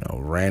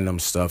 random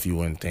stuff you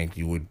wouldn't think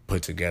you would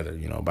put together,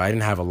 But I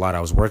didn't have a lot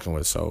I was working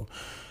with, so,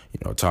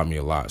 it taught me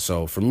a lot.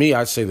 So for me,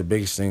 I'd say the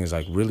biggest thing is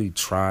really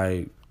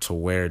try to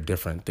wear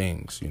different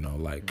things, you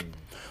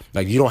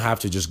don't have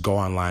to just go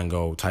online,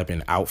 go type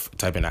in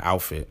an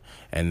outfit,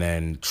 and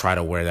then try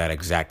to wear that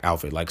exact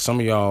outfit. Some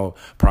of y'all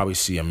probably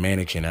see a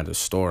mannequin at a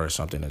store or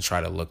something and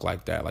try to look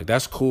like that.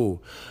 That's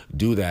cool,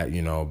 do that,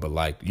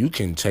 but you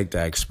can take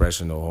that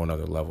expression to a whole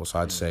nother level. So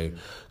I'd say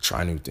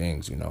try new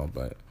things,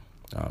 but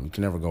you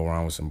can never go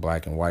wrong with some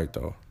black and white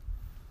though.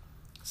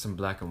 Some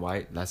black and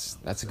white, that's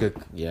a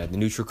good, the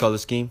neutral color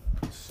scheme.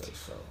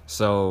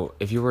 So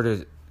if you were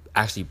to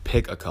actually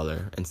pick a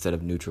color instead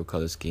of neutral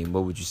color scheme,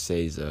 what would you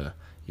say is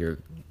your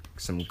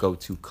some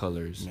go-to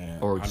colors,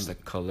 man, or just a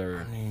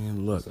color?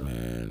 Look,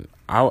 man,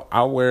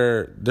 I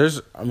wear,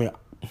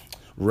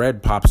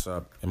 red pops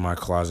up in my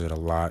closet a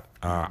lot.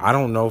 I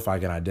don't know if I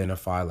can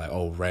identify like,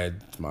 oh,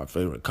 red's my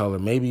favorite color.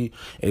 Maybe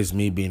it's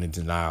me being in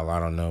denial. I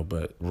don't know,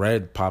 but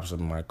red pops up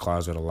in my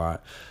closet a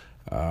lot.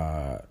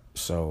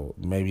 So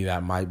maybe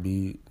that might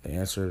be the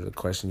answer to the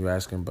question you're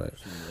asking. But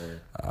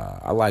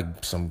I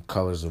like some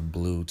colors of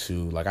blue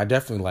too. Like I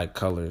definitely like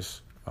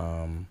colors.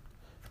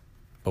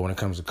 But when it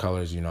comes to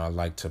colors, I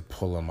like to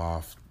pull them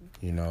off,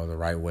 the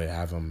right way,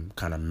 have them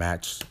kind of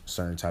match a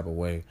certain type of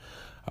way.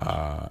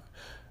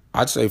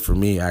 I'd say for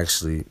me,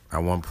 actually, at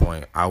one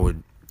point, I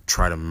would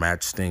try to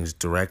match things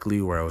directly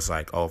where it was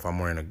like, oh, if I'm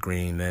wearing a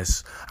green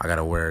this, I got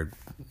to wear,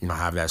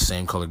 have that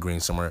same color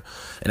green somewhere.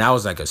 And that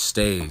was like a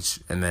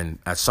stage. And then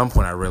at some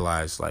point I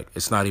realized like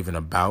it's not even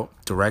about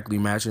directly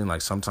matching.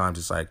 Like sometimes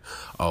it's like,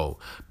 oh,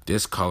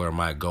 this color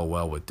might go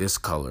well with this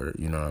color.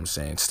 You know what I'm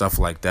saying? Stuff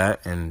like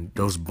that. And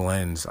those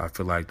blends, I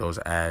feel like those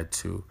add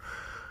to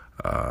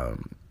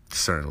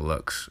certain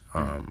looks.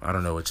 I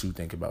don't know what you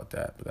think about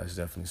that, but that's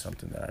definitely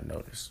something that I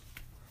noticed.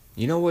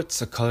 You know what's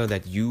a color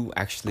that you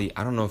actually,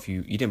 I don't know if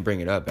you didn't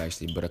bring it up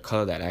actually, but a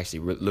color that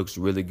actually looks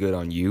really good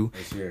on you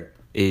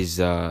is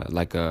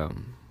like a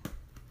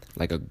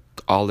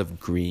olive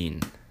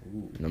green. Ooh.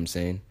 You know what I'm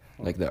saying?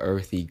 Like the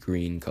earthy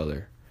green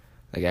color.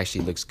 Like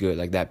actually looks good.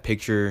 Like that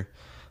picture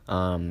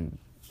from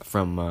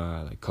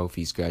like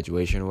Kofi's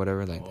graduation or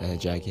whatever, like that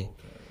jacket. Okay.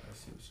 I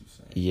see what you're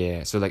saying.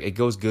 Yeah, so like it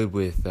goes good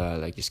with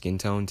like your skin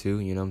tone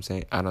too, you know what I'm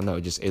saying? I don't know,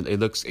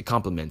 it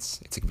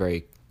complements. It's like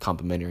very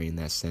complimentary in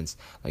that sense.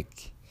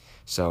 Like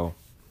so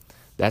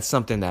that's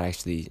something that I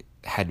actually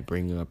had to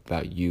bring up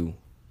about you.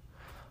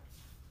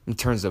 In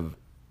terms of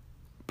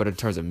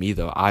me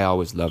though, I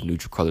always love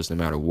neutral colors no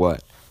matter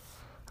what.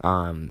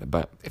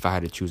 But if I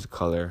had to choose a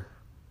color,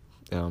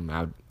 I'm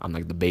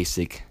like the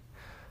basic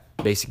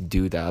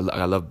dude that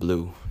I love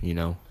blue,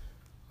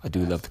 I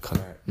do love the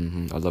color.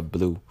 I love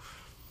blue.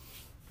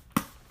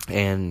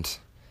 And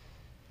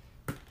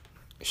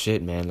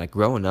shit, man, like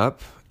growing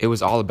up, it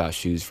was all about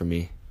shoes for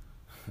me.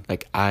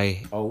 Like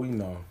we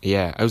know.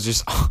 Yeah,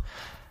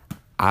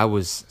 I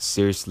was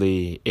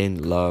seriously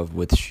in love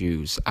with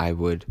shoes. I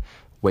would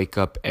wake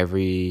up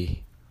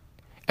every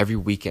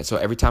weekend. So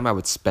every time I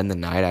would spend the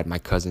night at my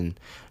cousin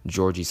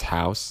Georgie's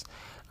house,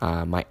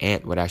 my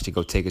aunt would actually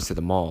go take us to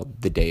the mall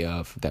the day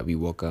of that we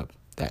woke up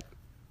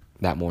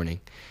that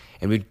morning.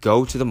 And we'd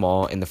go to the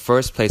mall, and the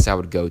first place I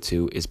would go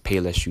to is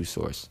Payless Shoe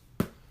Stores.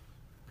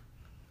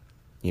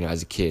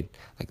 As a kid,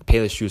 like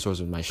Payless Shoe Stores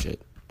was my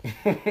shit.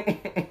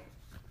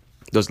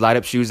 Those light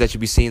up shoes that you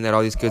be seeing that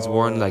all these kids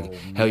worn, like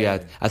hell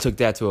yeah, I took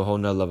that to a whole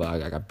nother level.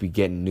 I be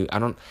getting new. I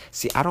don't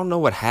know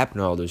what happened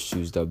to all those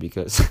shoes though,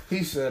 because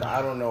he said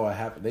I don't know what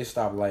happened. They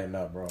stopped lighting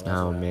up,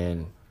 bro.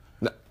 Man,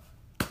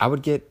 I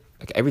would get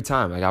like every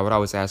time. Like I would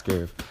always ask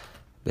her,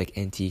 like,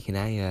 Auntie, can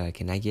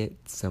I get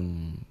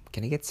some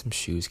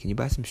shoes? Can you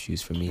buy some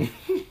shoes for me?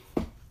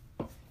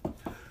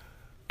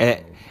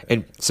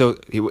 And so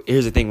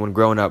here's the thing: when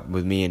growing up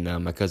with me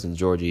and my cousin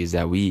Georgie, is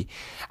that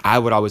I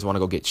would always want to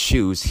go get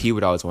shoes. He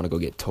would always want to go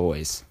get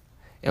toys,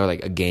 or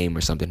like a game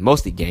or something.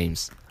 Mostly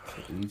games.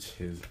 Each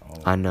his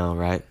own. I know,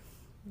 right?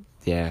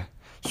 Yeah,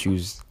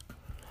 shoes.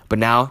 But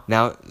now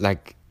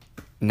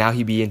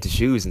he be into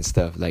shoes and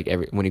stuff. Like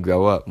when he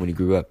grew up,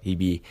 he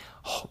be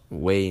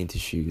way into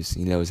shoes.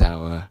 He knows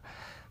how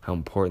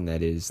important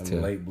that is to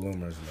late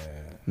bloomers,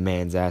 man.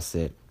 Man's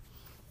asset.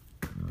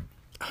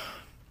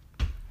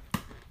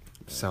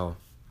 So,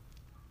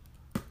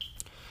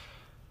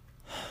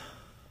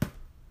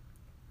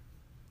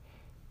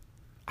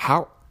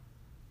 how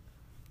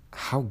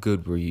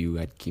good were you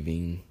at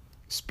giving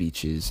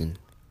speeches and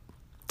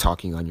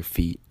talking on your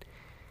feet,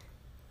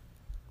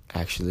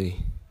 actually,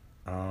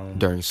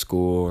 during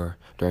school or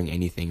during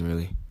anything,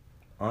 really?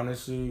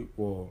 Honestly,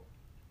 well,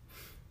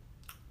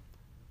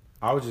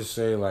 I would just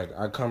say, like,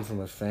 I come from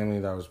a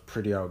family that was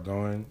pretty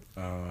outgoing,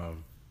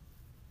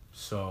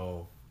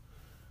 so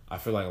I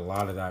feel like a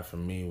lot of that for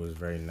me was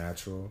very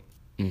natural.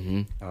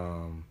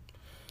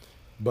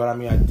 But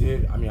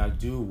I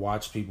do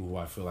watch people who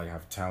I feel like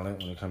have talent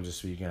when it comes to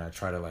speaking. I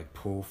try to like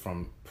pull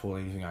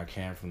anything I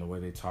can from the way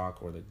they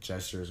talk or the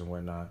gestures and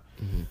whatnot.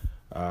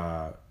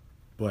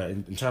 But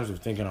in terms of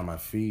thinking on my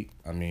feet,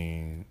 I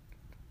don't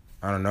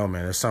know,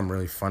 man. There's something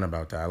really fun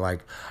about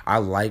that. I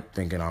like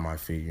thinking on my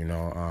feet,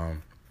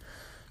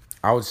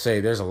 I would say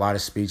there's a lot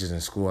of speeches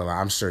in school, and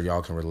I'm sure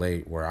y'all can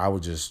relate, where I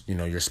would just,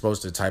 you're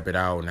supposed to type it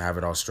out and have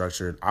it all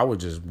structured. I would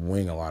just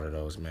wing a lot of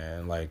those,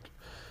 man. Like,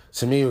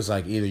 to me, it was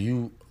like either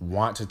you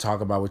want to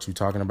talk about what you're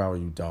talking about or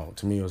you don't.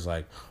 To me, it was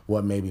like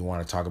what made me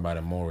want to talk about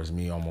it more was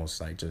me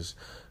almost like just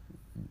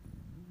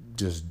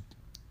doing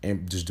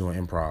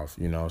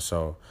improv,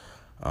 So,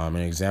 an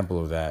example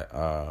of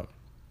that,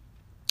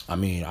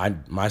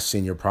 my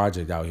senior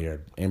project out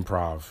here,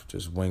 improv,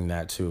 just wing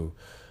that too.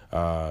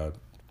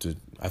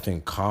 I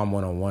think Calm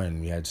 101,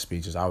 we had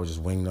speeches. I would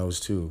just wing those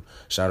too.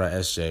 Shout out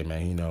SJ,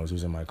 man. He knows. He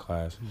was in my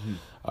class.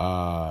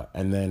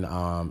 And then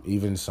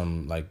even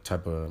some like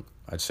type of,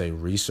 I'd say,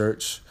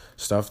 research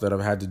stuff that I've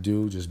had to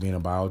do, just being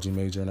a biology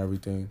major and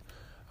everything.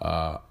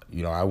 I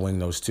wing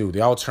those too.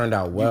 They all turned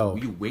out well.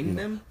 You wing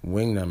them?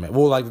 Wing them.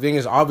 Well, like, the thing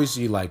is,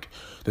 obviously, like,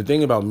 the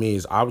thing about me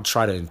is I would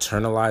try to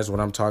internalize what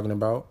I'm talking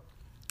about.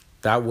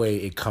 That way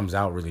it comes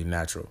out really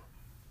natural.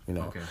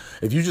 Okay.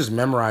 If you just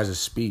memorize a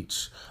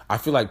speech, I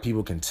feel like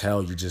people can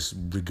tell you're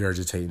just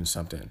regurgitating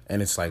something,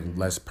 and it's like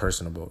less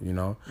personable,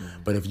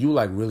 But if you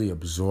like really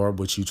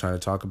absorb what you're trying to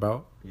talk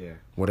about,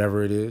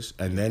 whatever it is,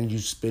 and then you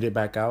spit it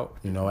back out,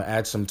 it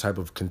adds some type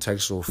of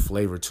contextual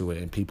flavor to it,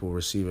 and people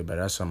receive it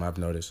better. That's something I've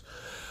noticed.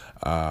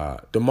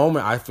 The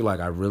moment I feel like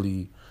I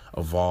really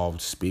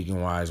evolved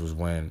speaking wise was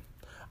when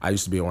I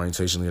used to be an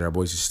orientation leader at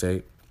Boise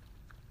State.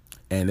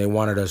 And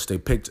they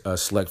picked a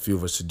select few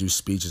of us to do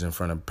speeches in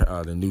front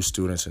of the new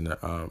students and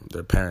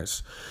their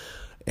parents.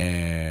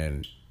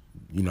 And,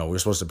 we're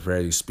supposed to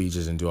prepare these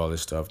speeches and do all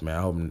this stuff, man.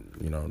 I hope,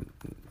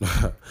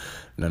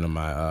 none of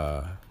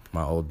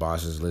my old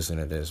bosses listen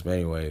to this. But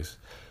anyways,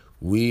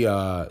 we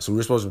were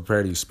supposed to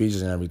prepare these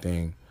speeches and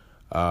everything.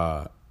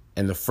 And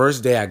the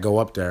first day I go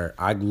up there,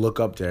 I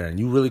look up there, and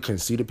you really can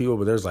see the people,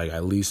 but there's like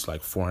at least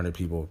like 400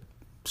 people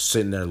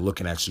sitting there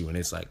looking at you, and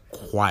it's like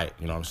quiet,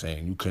 you know what I'm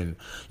saying?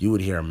 You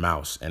would hear a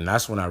mouse. And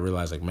that's when I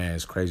realized, like, man,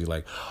 it's crazy.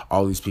 Like,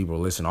 all these people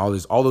listen, all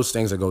those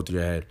things that go through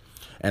your head.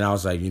 And I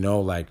was like,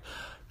 like,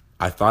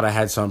 I thought I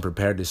had something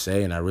prepared to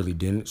say, and I really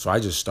didn't. So I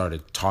just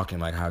started talking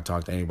like how I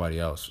talk to anybody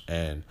else.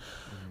 And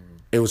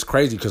it was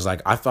crazy because,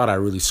 like, I thought I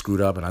really screwed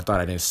up, and I thought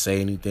I didn't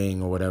say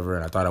anything or whatever,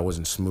 and I thought I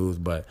wasn't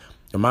smooth. But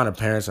the amount of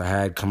parents I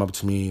had come up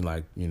to me,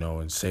 like,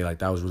 and say, like,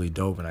 that was really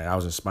dope, and I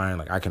was inspiring,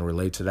 like, I can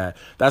relate to that.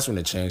 That's when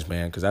it changed,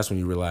 man, because that's when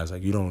you realize,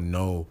 like, you don't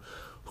know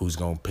who's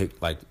going to pick,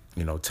 like,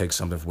 take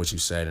something from what you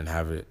said and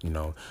have it,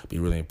 be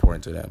really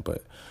important to them.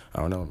 But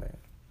I don't know, man.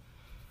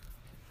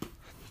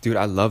 Dude,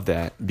 I love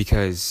that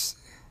because,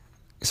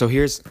 so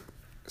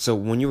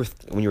when you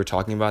were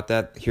talking about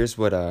that, here's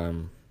what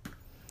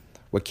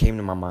came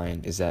to my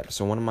mind is that,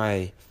 so one of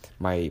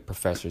my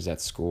professors at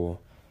school,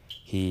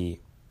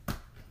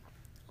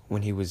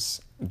 when he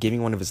was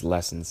giving one of his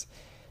lessons,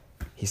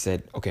 he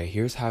said, okay,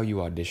 here's how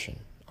you audition,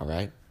 all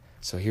right?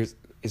 So here's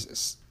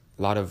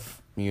a lot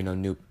of,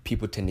 new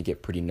people tend to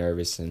get pretty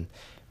nervous and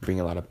bring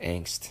a lot of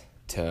angst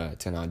to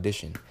an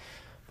audition.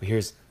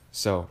 But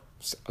so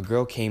a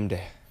girl came to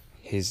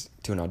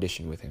an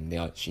audition with him.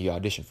 She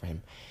auditioned for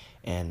him,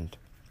 and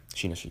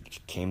she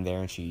came there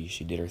and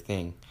she did her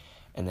thing.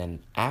 And then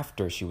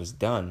after she was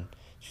done,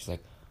 she's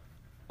like,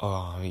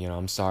 oh,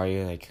 I'm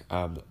sorry, like,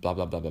 blah,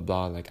 blah, blah, blah,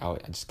 blah. Like, I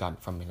just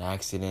got from an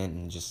accident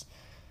and just,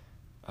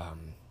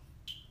 I'm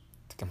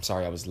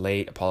sorry I was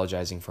late,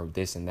 apologizing for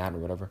this and that or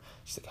whatever.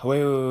 She's like,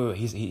 wait.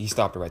 He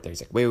stopped her right there.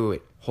 He's like,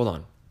 wait, hold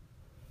on.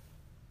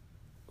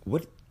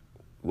 What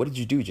did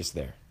you do just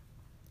there?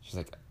 She's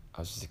like,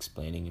 I was just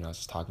explaining, I was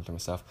just talking to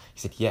myself. He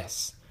said,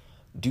 yes,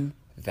 do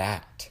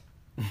that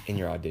in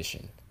your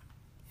audition.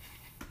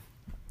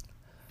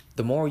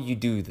 The more you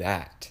do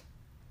that,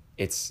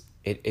 it's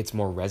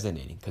more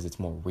resonating because it's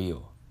more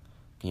real,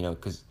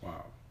 because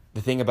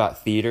the thing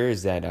about theater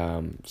is that,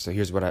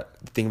 the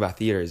thing about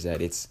theater is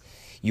that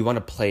you want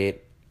to play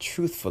it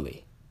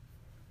truthfully.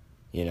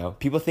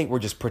 People think we're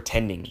just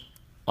pretending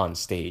on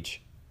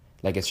stage.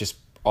 Like, it's just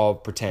all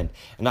pretend.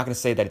 I'm not going to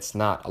say that it's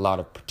not a lot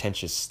of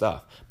pretentious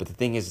stuff, but the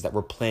thing is that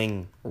we're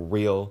playing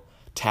real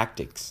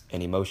tactics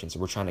and emotions.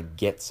 We're trying to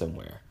get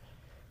somewhere,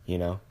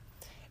 and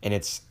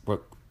it's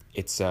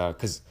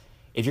because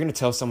if you're going to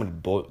tell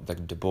someone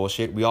to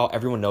bullshit,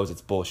 everyone knows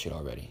it's bullshit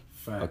already.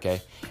 Facts.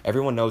 Okay?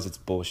 Everyone knows it's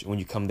bullshit. When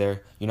you come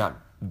there, you're not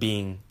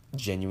being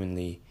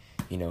genuinely,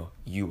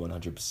 you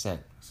 100%.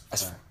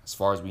 As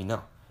far as we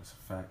know. That's a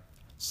fact.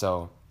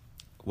 So,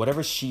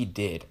 whatever she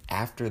did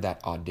after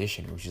that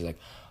audition, where she's like,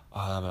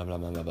 oh, blah, blah,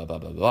 blah, blah, blah, blah,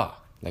 blah, blah.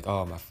 Like,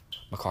 oh,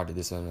 my car did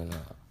this, blah, blah, blah.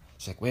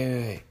 She's like,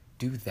 wait,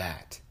 do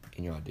that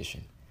in your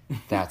audition.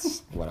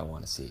 That's what I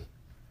want to see.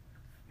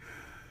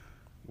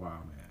 Wow,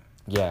 man.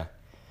 Yeah.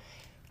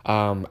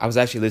 I was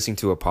actually listening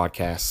to a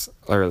podcast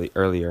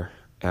earlier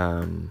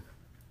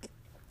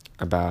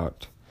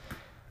about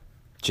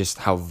just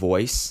how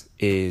voice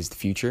is the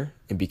future,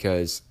 and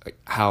because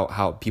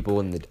how people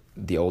in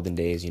the olden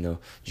days,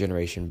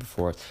 generation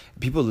before,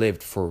 people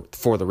lived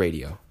for the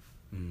radio.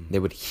 They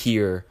would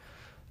hear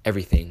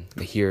everything.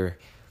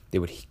 They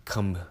would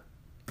come.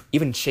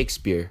 Even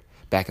Shakespeare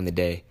back in the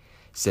day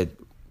said,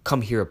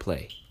 "Come hear a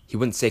play." He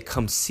wouldn't say,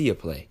 "Come see a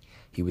play."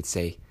 He would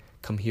say,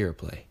 "Come hear a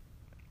play."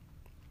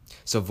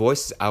 So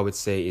voice, I would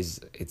say,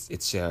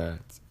 it's a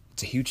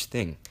huge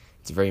thing.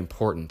 It's very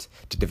important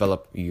to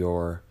develop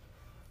your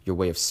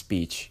way of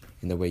speech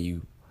and the way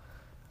you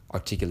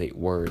articulate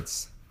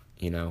words,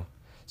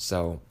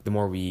 So the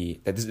more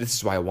this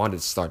is why I wanted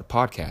to start a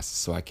podcast,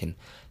 so I can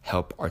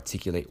help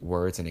articulate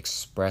words and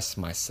express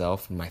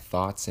myself and my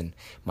thoughts and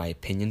my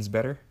opinions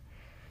better,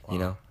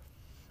 Wow.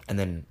 And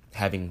then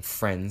having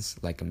friends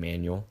like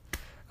Emmanuel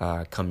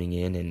coming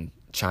in and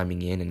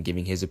chiming in and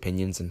giving his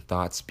opinions and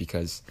thoughts,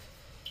 because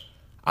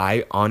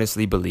I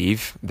honestly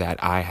believe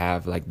that I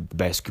have like the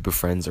best group of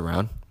friends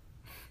around,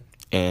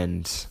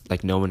 and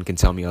like no one can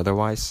tell me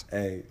otherwise.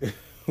 Hey.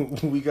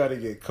 We gotta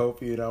get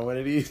Kofi on one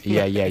of these.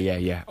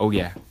 Yeah. Oh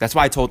yeah. That's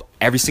why I told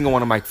every single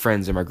one of my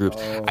friends in my groups.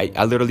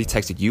 I literally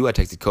texted you. I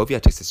texted Kofi. I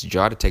texted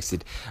Sujad. I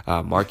texted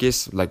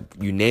Marcus. Like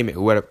you name it.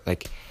 Whoever.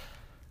 Like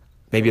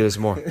maybe there's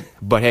more.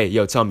 But hey,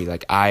 yo, tell me.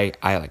 Like I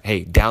like.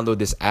 Hey, download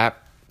this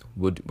app.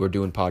 We're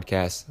doing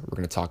podcasts. We're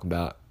gonna talk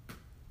about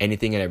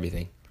anything and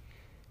everything.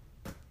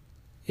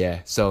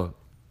 Yeah. So,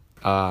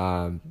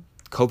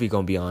 Kofi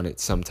gonna be on it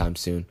sometime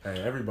soon.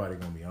 Hey, everybody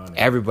gonna be on it.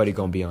 Everybody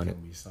gonna be on it.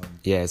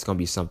 Yeah, it's gonna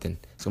be something.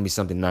 It's gonna be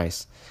something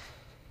nice.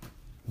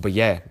 But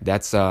yeah,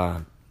 that's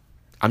I'm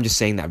just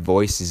saying that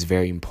voice is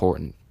very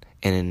important,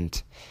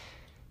 and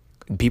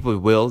people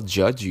will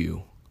judge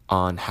you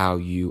on how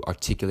you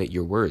articulate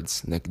your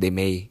words. Like they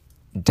may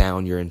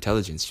down your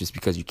intelligence just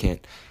because you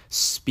can't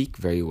speak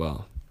very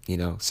well, you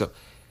know. So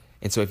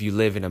if you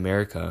live in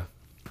America,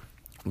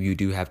 you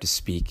do have to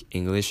speak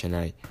English, and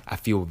I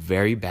feel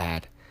very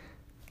bad.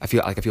 I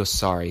feel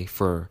sorry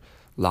for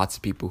lots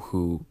of people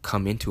who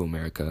come into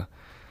America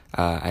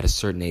at a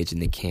certain age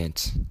and they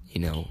can't,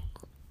 you know,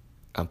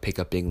 pick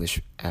up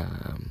English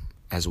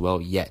as well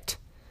yet.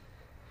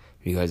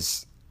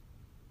 Because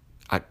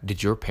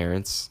did your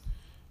parents?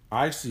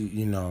 I actually,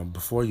 you know,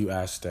 before you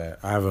ask that,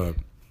 I have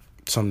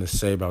something to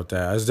say about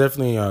that. As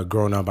definitely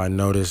growing up, I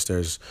noticed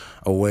there's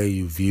a way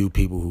you view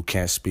people who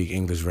can't speak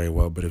English very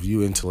well, but if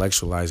you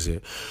intellectualize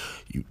it,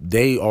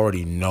 they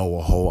already know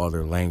a whole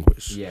other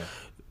language. Yeah.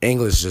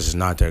 English just is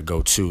not their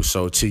go-to.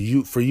 So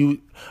for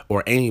you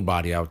or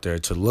anybody out there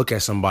to look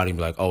at somebody and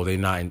be like, oh, they're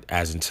not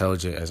as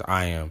intelligent as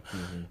I am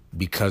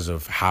because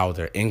of how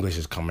their English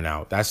is coming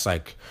out. That's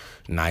like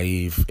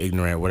naive,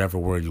 ignorant, whatever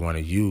word you want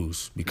to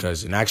use.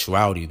 Because in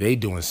actuality, they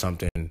doing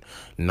something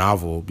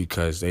novel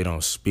because they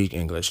don't speak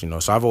English, you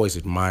know. So I've always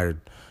admired,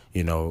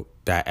 you know,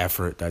 that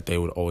effort that they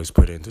would always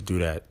put in to do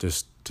that,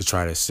 just to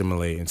try to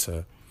assimilate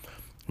into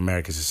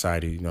American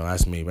society. You know,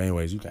 that's me. But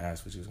anyways, you can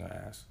ask what you was going to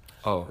ask.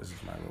 Oh, this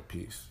is my little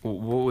piece.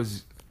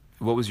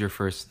 What was your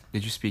first?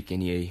 Did you speak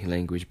any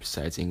language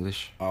besides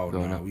English? Oh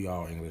no, we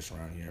all English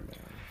around here,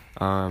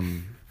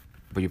 man.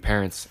 But your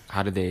parents,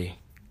 how did they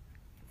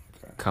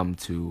come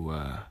to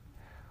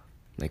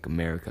like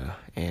America,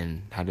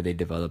 and how did they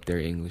develop their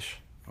English?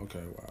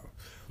 Okay, wow.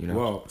 You know?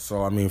 Well,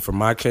 so I mean, for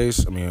my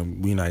case, I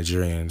mean, we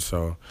Nigerian,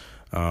 so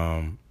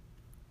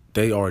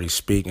they already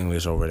speak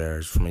English over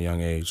there from a young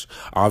age.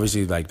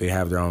 Obviously, like, they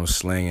have their own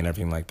slang and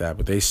everything like that,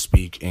 but they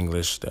speak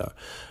English.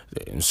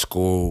 In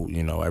school,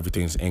 you know,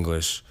 everything's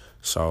English.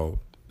 So,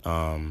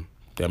 I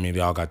mean, they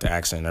all got the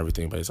accent and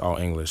everything, but it's all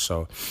English.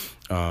 So,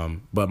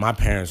 but my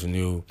parents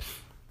knew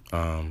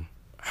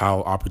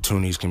how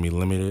opportunities can be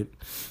limited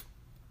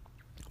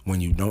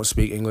when you don't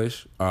speak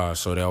English.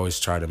 So they always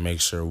try to make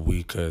sure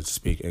we could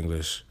speak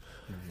English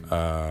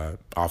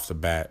off the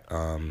bat.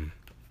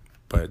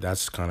 But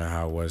that's kind of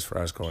how it was for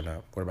us growing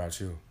up. What about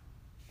you?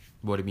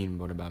 What do you mean,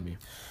 what about me?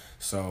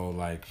 So,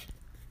 like,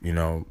 you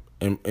know,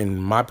 in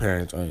my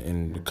parents,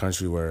 in the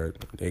country where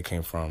they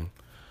came from,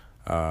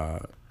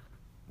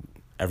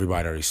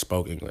 everybody already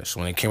spoke English.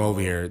 When they came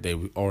over here, they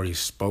already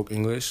spoke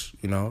English,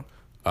 you know.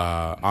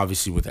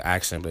 Obviously with the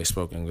accent, but they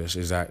spoke English.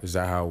 Is that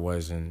how it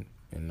was in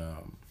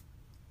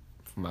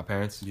For my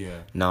parents? Yeah.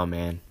 No,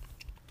 man.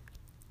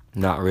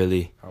 Not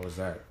really. How was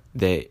that?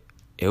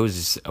 It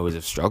was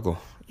a struggle.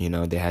 You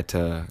know, they had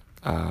to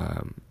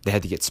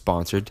get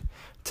sponsored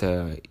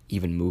to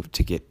even move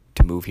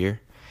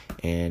here,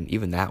 and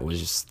even that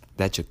was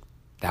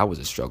that was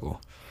a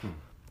struggle.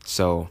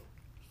 So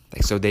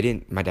they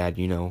didn't. My dad,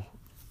 you know,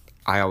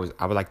 I would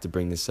like to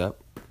bring this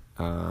up.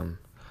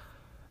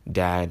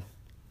 Dad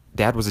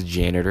was a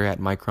janitor at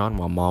Micron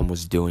while Mom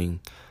was doing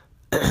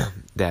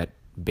that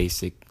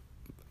basic,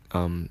 I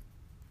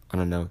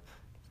don't know,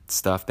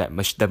 stuff that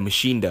the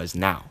machine does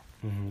now.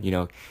 Mm-hmm. You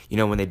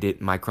know when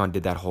Micron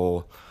did that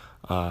whole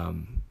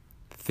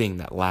thing,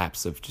 that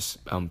lapse of just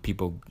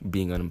people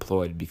being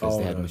unemployed because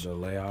they had the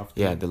layoff.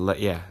 Yeah,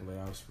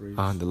 layoff freeze.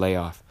 The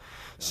layoff. Yeah.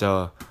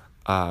 So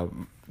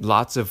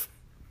lots of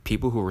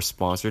people who were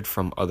sponsored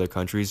from other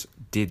countries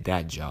did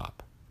that job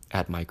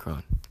at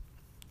Micron,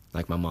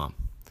 like my mom,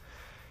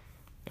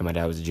 and my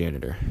dad was a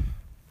janitor.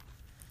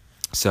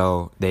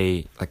 So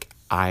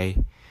I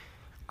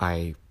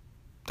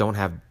don't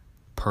have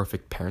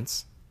perfect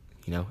parents.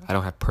 You know, I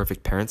don't have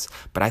perfect parents,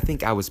 but I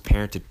think I was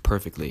parented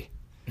perfectly.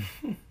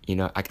 You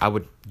know, I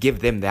would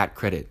give them that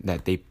credit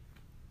that they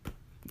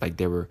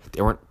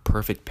weren't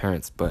perfect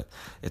parents, but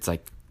it's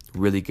like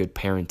really good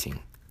parenting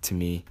to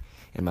me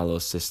and my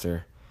little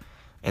sister.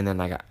 And then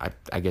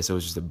I guess it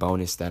was just a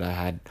bonus that I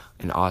had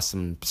an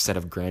awesome set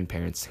of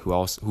grandparents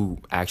who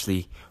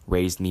actually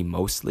raised me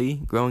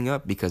mostly growing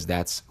up, because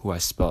that's who I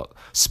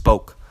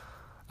spoke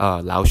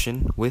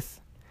Laotian with.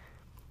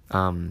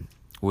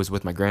 Was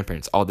with my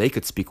grandparents. All they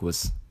could speak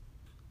was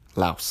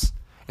Laos.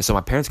 And so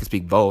my parents could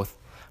speak both,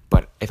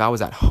 but if I was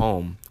at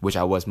home, which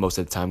I was most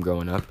of the time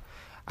growing up,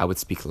 I would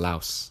speak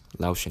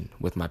Laotian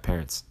with my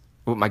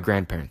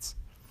grandparents.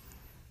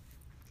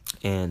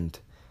 And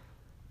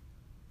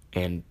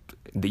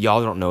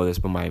y'all don't know this,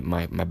 but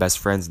my best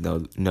friends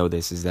know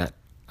this, is that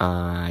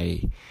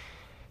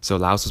So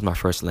Laos was my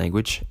first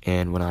language,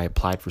 and when I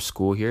applied for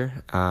school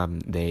here,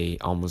 they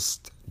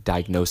almost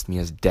diagnosed me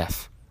as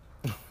deaf.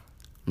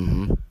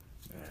 Mm-hmm.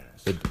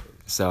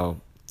 So,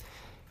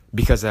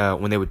 because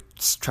when they would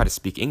try to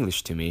speak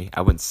English to me,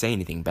 I wouldn't say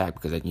anything back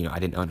because I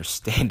didn't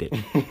understand it.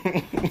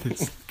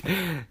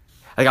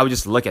 Like I would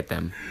just look at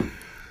them.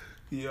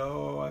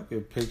 Yo, I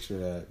can picture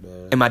that,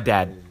 man. And my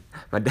dad,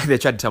 they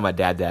tried to tell my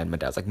dad that, and my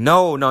dad's like,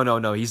 no,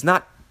 he's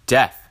not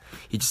deaf.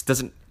 He just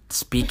doesn't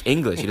speak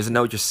English. He doesn't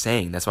know what you're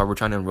saying. That's why we're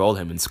trying to enroll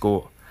him in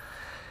school.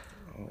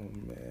 Oh,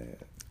 man.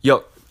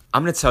 Yo,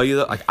 I'm going to tell you,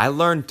 though, like, I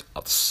learned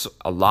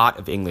a lot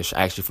of English,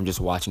 actually, from just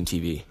watching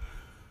TV.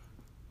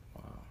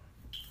 Wow.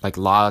 Like,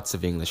 lots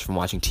of English from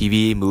watching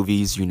TV,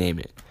 movies, you name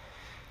it.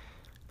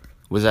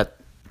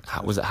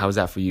 How was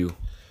that for you?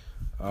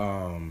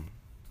 I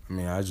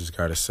mean, I just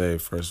got to say,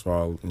 first of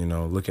all,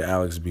 look at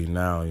Alex B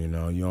now,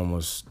 you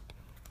almost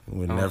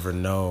would never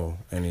know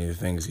any of the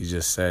things he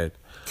just said.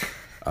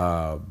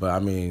 But I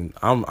mean,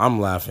 I'm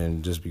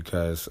laughing just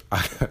because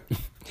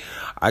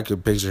I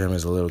could picture him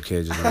as a little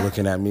kid just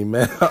looking at me,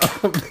 man.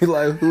 I'll be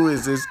like, who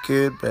is this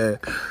kid, man?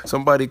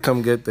 Somebody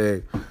come get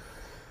that.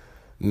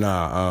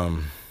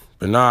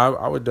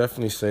 I would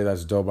definitely say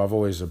that's dope. I've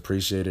always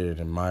appreciated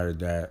and admired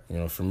that.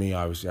 For me,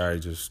 obviously, I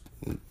just,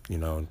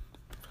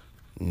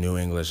 knew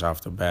English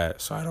off the bat,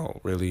 so I don't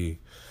really.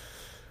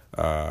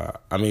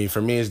 I mean,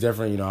 for me, it's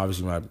different.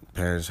 Obviously, my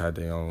parents had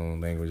their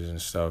own languages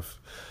and stuff,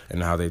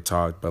 and how they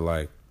talk. But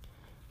like,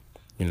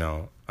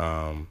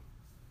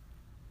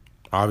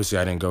 obviously,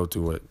 I didn't go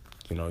through what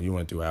you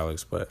went through,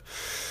 Alex. But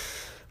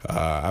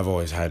I've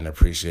always had an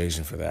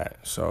appreciation for that.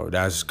 So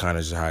that's kind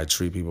of just how I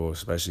treat people,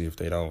 especially if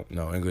they don't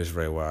know English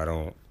very well. I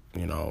don't,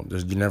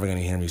 you're never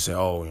gonna hear me say,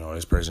 oh,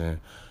 this person,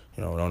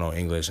 don't know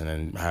English, and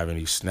then have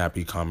any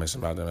snappy comments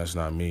about them. That's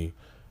not me.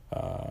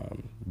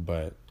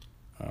 But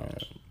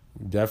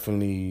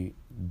definitely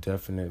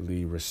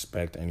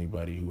respect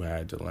anybody who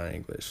had to learn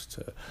English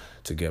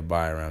to get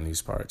by around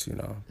these parts,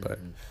 But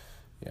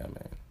yeah,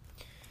 man.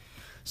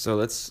 So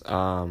let's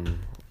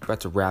about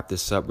to wrap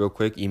this up real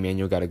quick.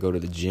 Emmanuel got to go to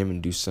the gym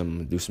and do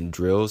some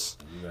drills.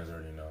 You guys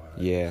already know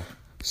how. Yeah.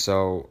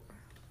 So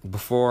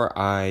before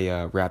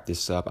I wrap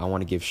this up, I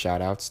want to give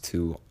shout outs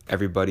to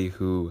everybody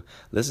who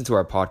listened to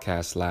our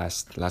podcast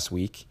last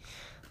week.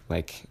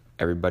 Like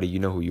everybody, you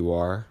know who you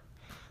are.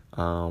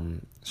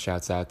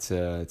 Shouts out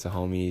to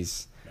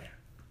homies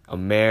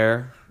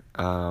Amer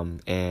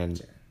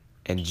and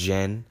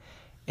Jen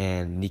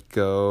and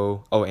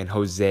Nico. Oh, and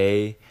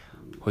Jose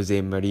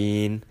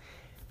Marine.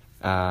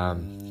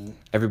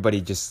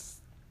 Everybody just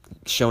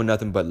show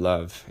nothing but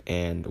love.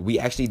 And we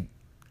actually,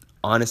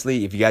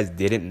 honestly, if you guys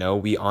didn't know,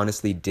 we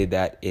honestly did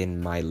that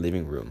in my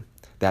living room.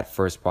 That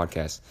first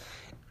podcast.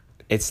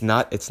 It's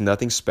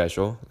nothing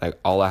special. Like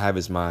all I have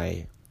is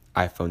my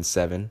iPhone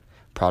 7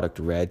 product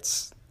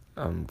Red's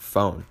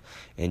phone,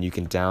 and you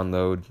can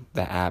download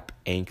the app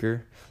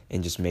Anchor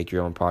and just make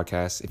your own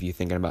podcast. If you're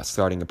thinking about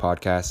starting a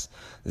podcast,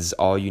 this is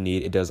all you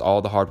need. It does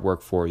all the hard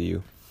work for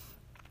you.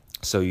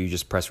 So you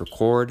just press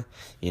record,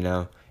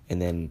 and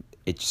then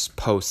it just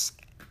posts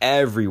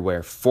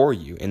everywhere for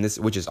you,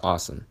 which is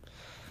awesome.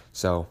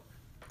 So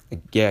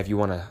yeah, if you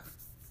have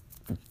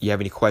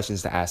any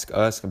questions to ask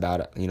us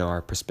about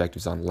our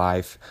perspectives on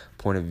life,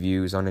 point of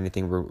views on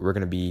anything, we're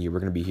gonna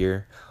be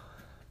here.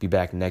 Be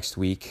back next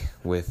week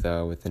with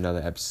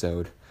another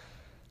episode.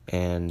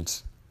 And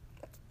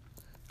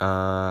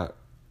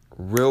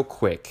real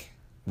quick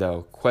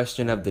though,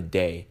 question of the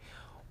day.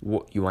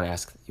 What you want to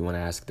ask? You want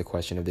to ask the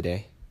question of the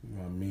day? You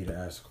want me to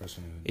ask a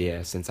question?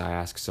 Yeah, since I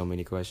ask so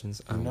many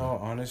questions. No,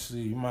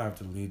 honestly, you might have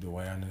to lead the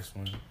way on this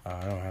one.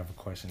 I don't have a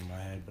question in my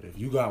head, but if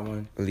you got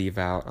one, leave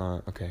out.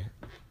 Okay.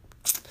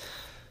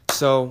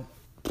 So,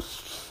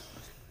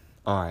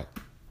 all right.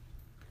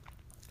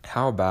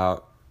 How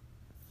about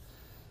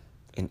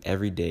an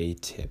everyday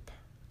tip?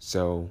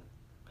 So,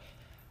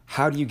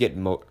 how do you get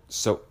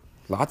so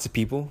lots of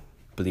people,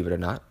 believe it or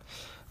not,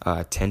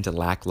 tend to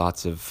lack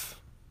lots of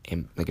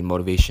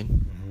motivation.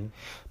 Mm-hmm.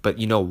 But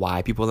you know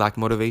why people lack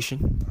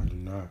motivation? I do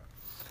not.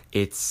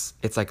 It's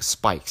like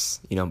spikes,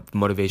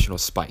 motivational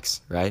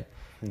spikes, right?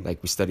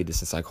 Like we studied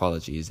this in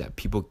psychology, is that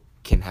people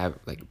can have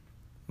like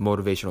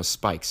motivational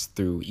spikes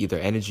through either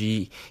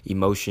energy,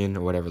 emotion,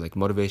 or whatever. Like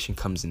motivation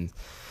comes in,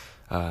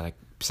 like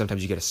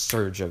sometimes you get a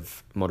surge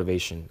of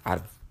motivation out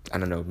of, I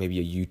don't know, maybe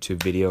a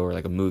YouTube video or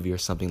like a movie or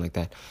something like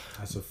that.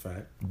 That's a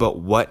fact. But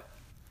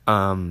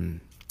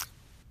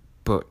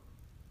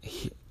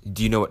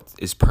do you know what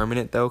is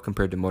permanent though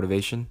compared to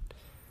motivation?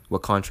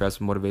 What contrasts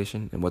with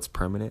motivation and what's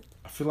permanent?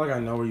 I feel like I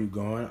know where you're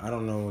going. I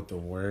don't know what the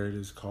word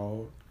is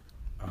called.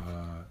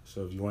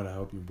 So if you want to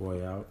help your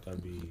boy out,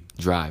 that'd be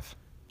Drive.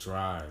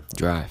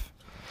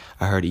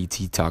 I heard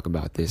E.T. talk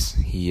about this.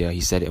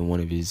 He said it in one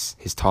of his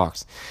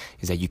talks.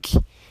 He's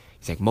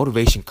like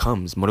motivation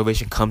comes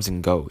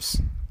and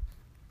goes,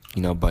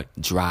 but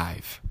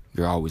drive.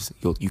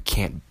 You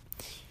can't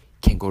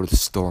go to the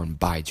store and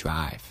buy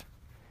drive.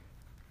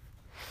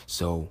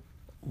 So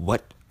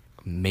what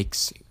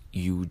makes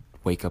you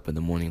wake up in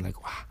the morning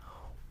like, wow,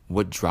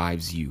 what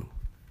drives you?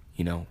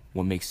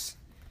 what makes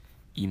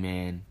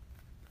E-Man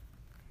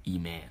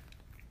E-Man?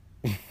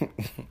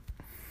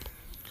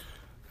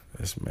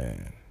 This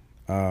man.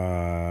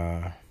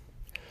 Man,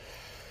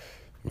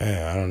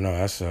 I don't know.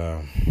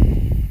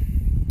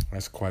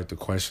 That's quite the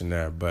question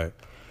there. But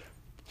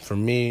for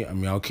me, I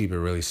mean, I'll keep it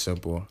really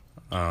simple.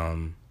 I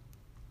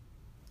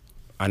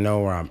know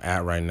where I'm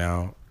at right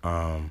now.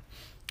 I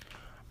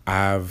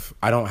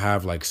don't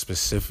have like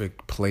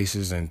specific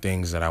places and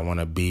things that I want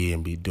to be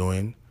and be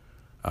doing,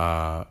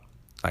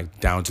 like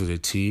down to the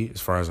T as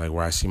far as like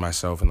where I see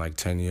myself in like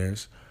 10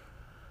 years.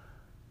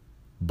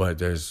 But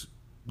there's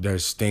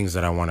things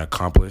that I want to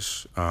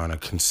accomplish on a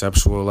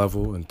conceptual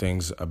level and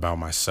things about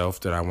myself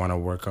that I want to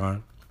work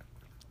on.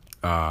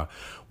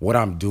 What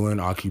I'm doing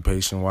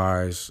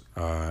occupation-wise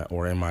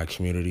or in my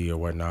community or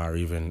whatnot, or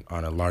even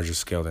on a larger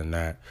scale than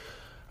that,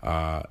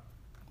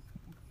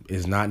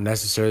 is not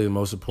necessarily the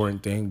most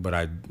important thing, but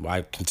I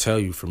can tell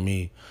you for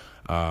me,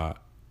 I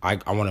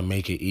want to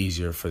make it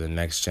easier for the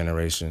next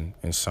generation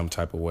in some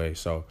type of way.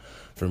 So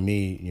for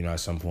me, at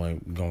some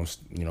point,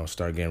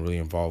 start getting really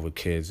involved with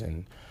kids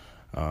and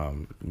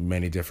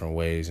many different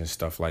ways and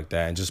stuff like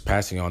that, and just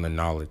passing on the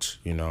knowledge,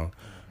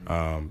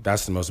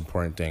 that's the most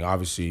important thing.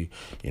 Obviously,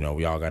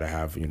 we all got to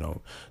have,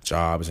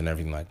 jobs and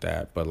everything like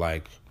that. But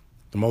like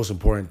the most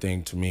important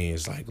thing to me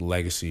is like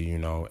legacy,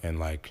 and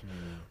like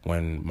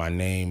when my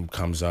name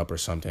comes up or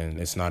something,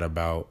 it's not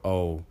about,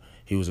 oh,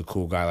 he was a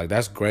cool guy. Like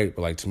that's great.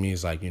 But like to me,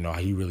 it's like,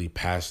 he really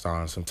passed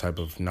on some type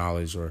of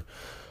knowledge or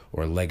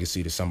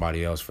legacy to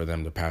somebody else for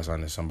them to pass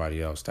on to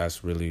somebody else.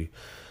 That's really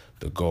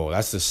the goal.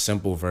 That's the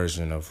simple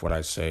version of what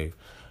I say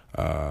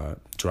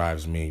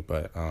drives me.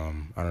 But I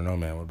don't know,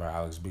 man. What about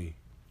Alex B?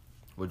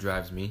 What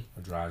drives me?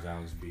 What drives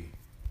Alex B?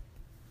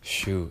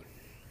 Shoot.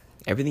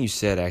 Everything you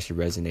said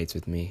actually resonates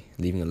with me.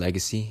 Leaving a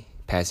legacy,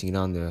 passing it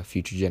on to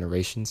future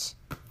generations.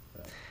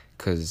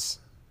 Because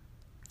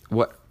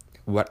what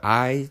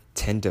I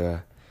tend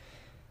to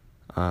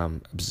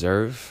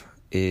observe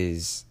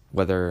is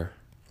whether,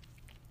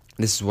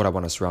 this is what I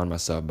want to surround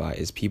myself by,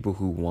 is people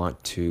who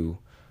want to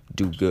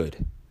do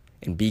good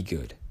and be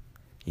good,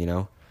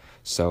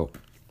 So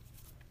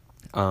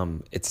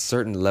it's a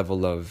certain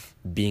level of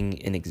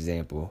being an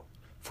example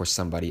for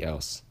somebody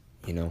else,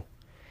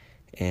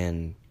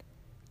 and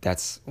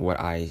that's what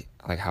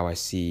how I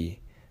see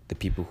the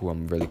people who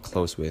I'm really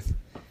close with,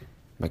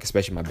 like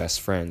especially my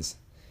best friends,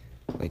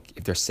 like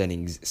if they're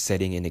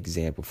setting an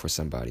example for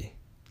somebody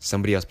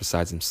else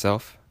besides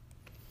himself,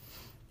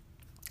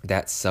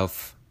 that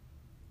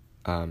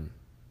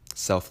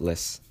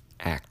selfless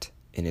act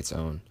in its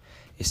own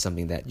is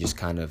something that just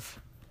kind of,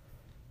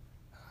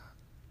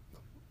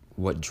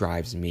 what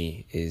drives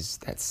me is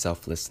that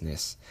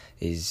selflessness,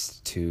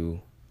 is to,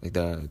 like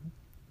the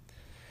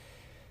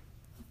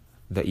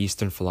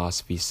Eastern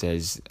philosophy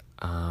says,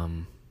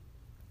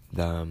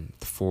 the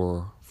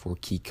four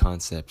key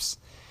concepts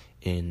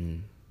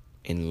in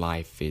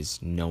life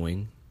is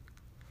knowing,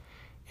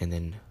 and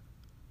then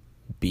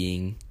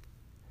being,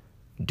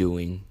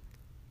 doing,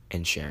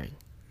 and sharing.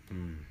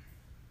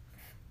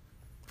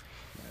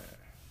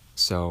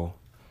 So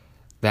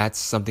that's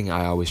something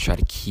I always try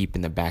to keep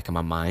in the back of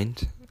my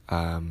mind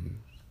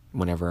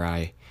whenever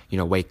I,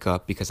 wake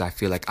up, because I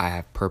feel like I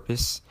have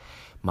purpose.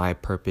 My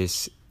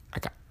purpose,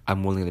 like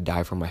I'm willing to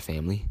die for my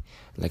family.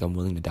 Like I'm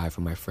willing to die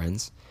for my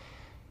friends.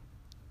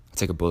 I'll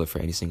take a bullet for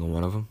any single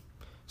one of them.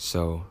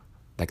 So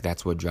like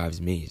that's what drives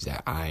me, is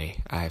that I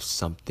have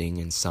something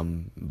and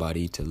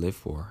somebody to live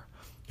for.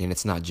 And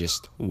it's not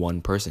just one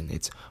person.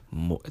 It's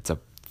a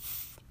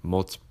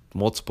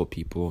multiple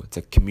people. It's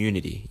a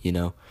community,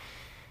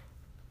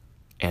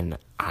 And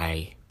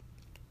I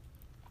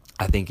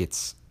think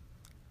it's,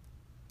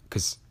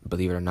 because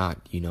believe it or not,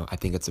 I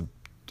think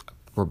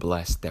we're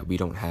blessed that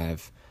we're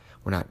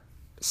not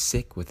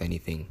sick with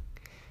anything,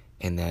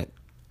 and that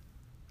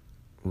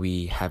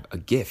we have a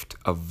gift,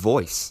 a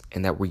voice,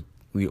 and that we're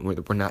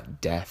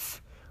not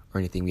deaf or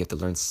anything. We have to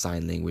learn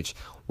sign language.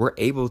 We're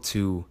able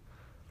to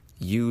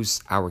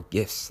use our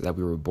gifts that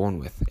we were born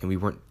with, and we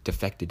weren't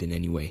defected in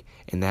any way.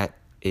 And that's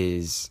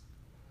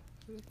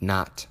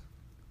not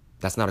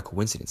a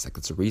coincidence. Like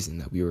it's a reason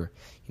that we were,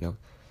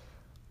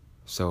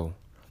 so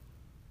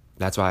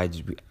that's why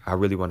I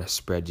really want to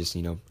spread just,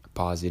 a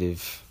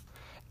positive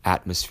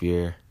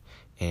atmosphere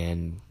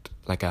and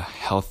like a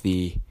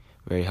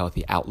very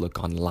healthy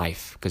outlook on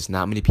life. Because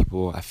not many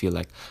people, I feel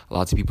like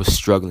lots of people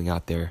struggling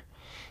out there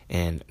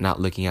and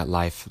not looking at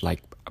life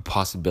like a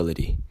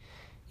possibility,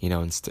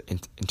 in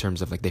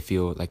terms of like they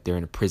feel like they're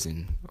in a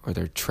prison or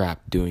they're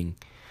trapped doing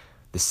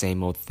the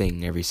same old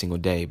thing every single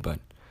day. But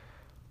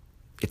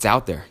it's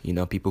out there,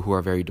 people who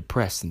are very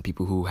depressed and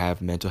people who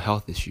have mental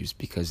health issues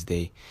because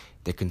they're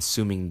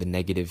consuming the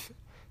negative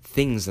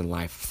things in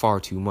life far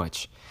too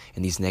much,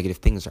 and these negative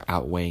things are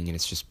outweighing, and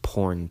it's just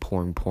pouring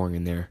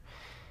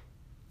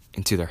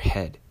into their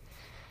head.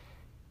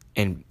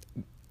 And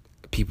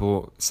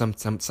people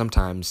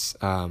sometimes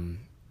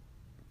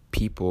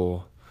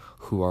people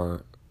who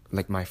are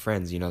like my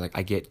friends, like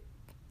I get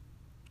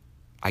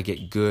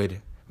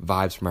good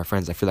vibes from my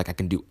friends. I feel like I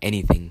can do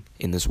anything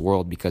in this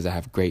world because I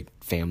have great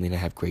family and I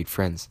have great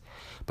friends.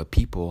 But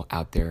people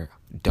out there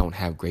don't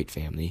have great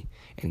family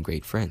and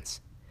great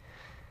friends.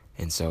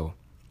 And so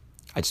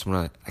I just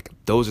want to, like,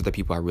 those are the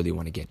people I really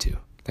want to get to.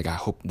 Like, I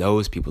hope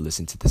those people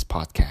listen to this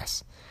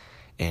podcast,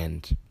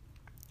 and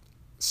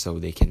so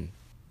they can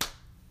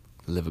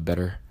live a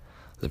better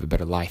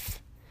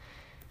life.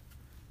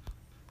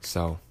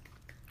 So,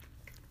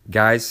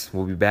 guys,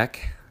 we'll be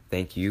back.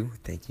 Thank you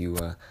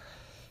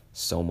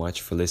so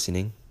much for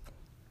listening.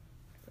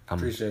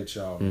 Appreciate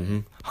y'all.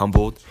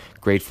 Humbled,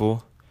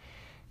 grateful.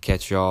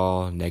 Catch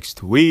y'all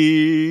next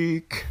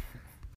week.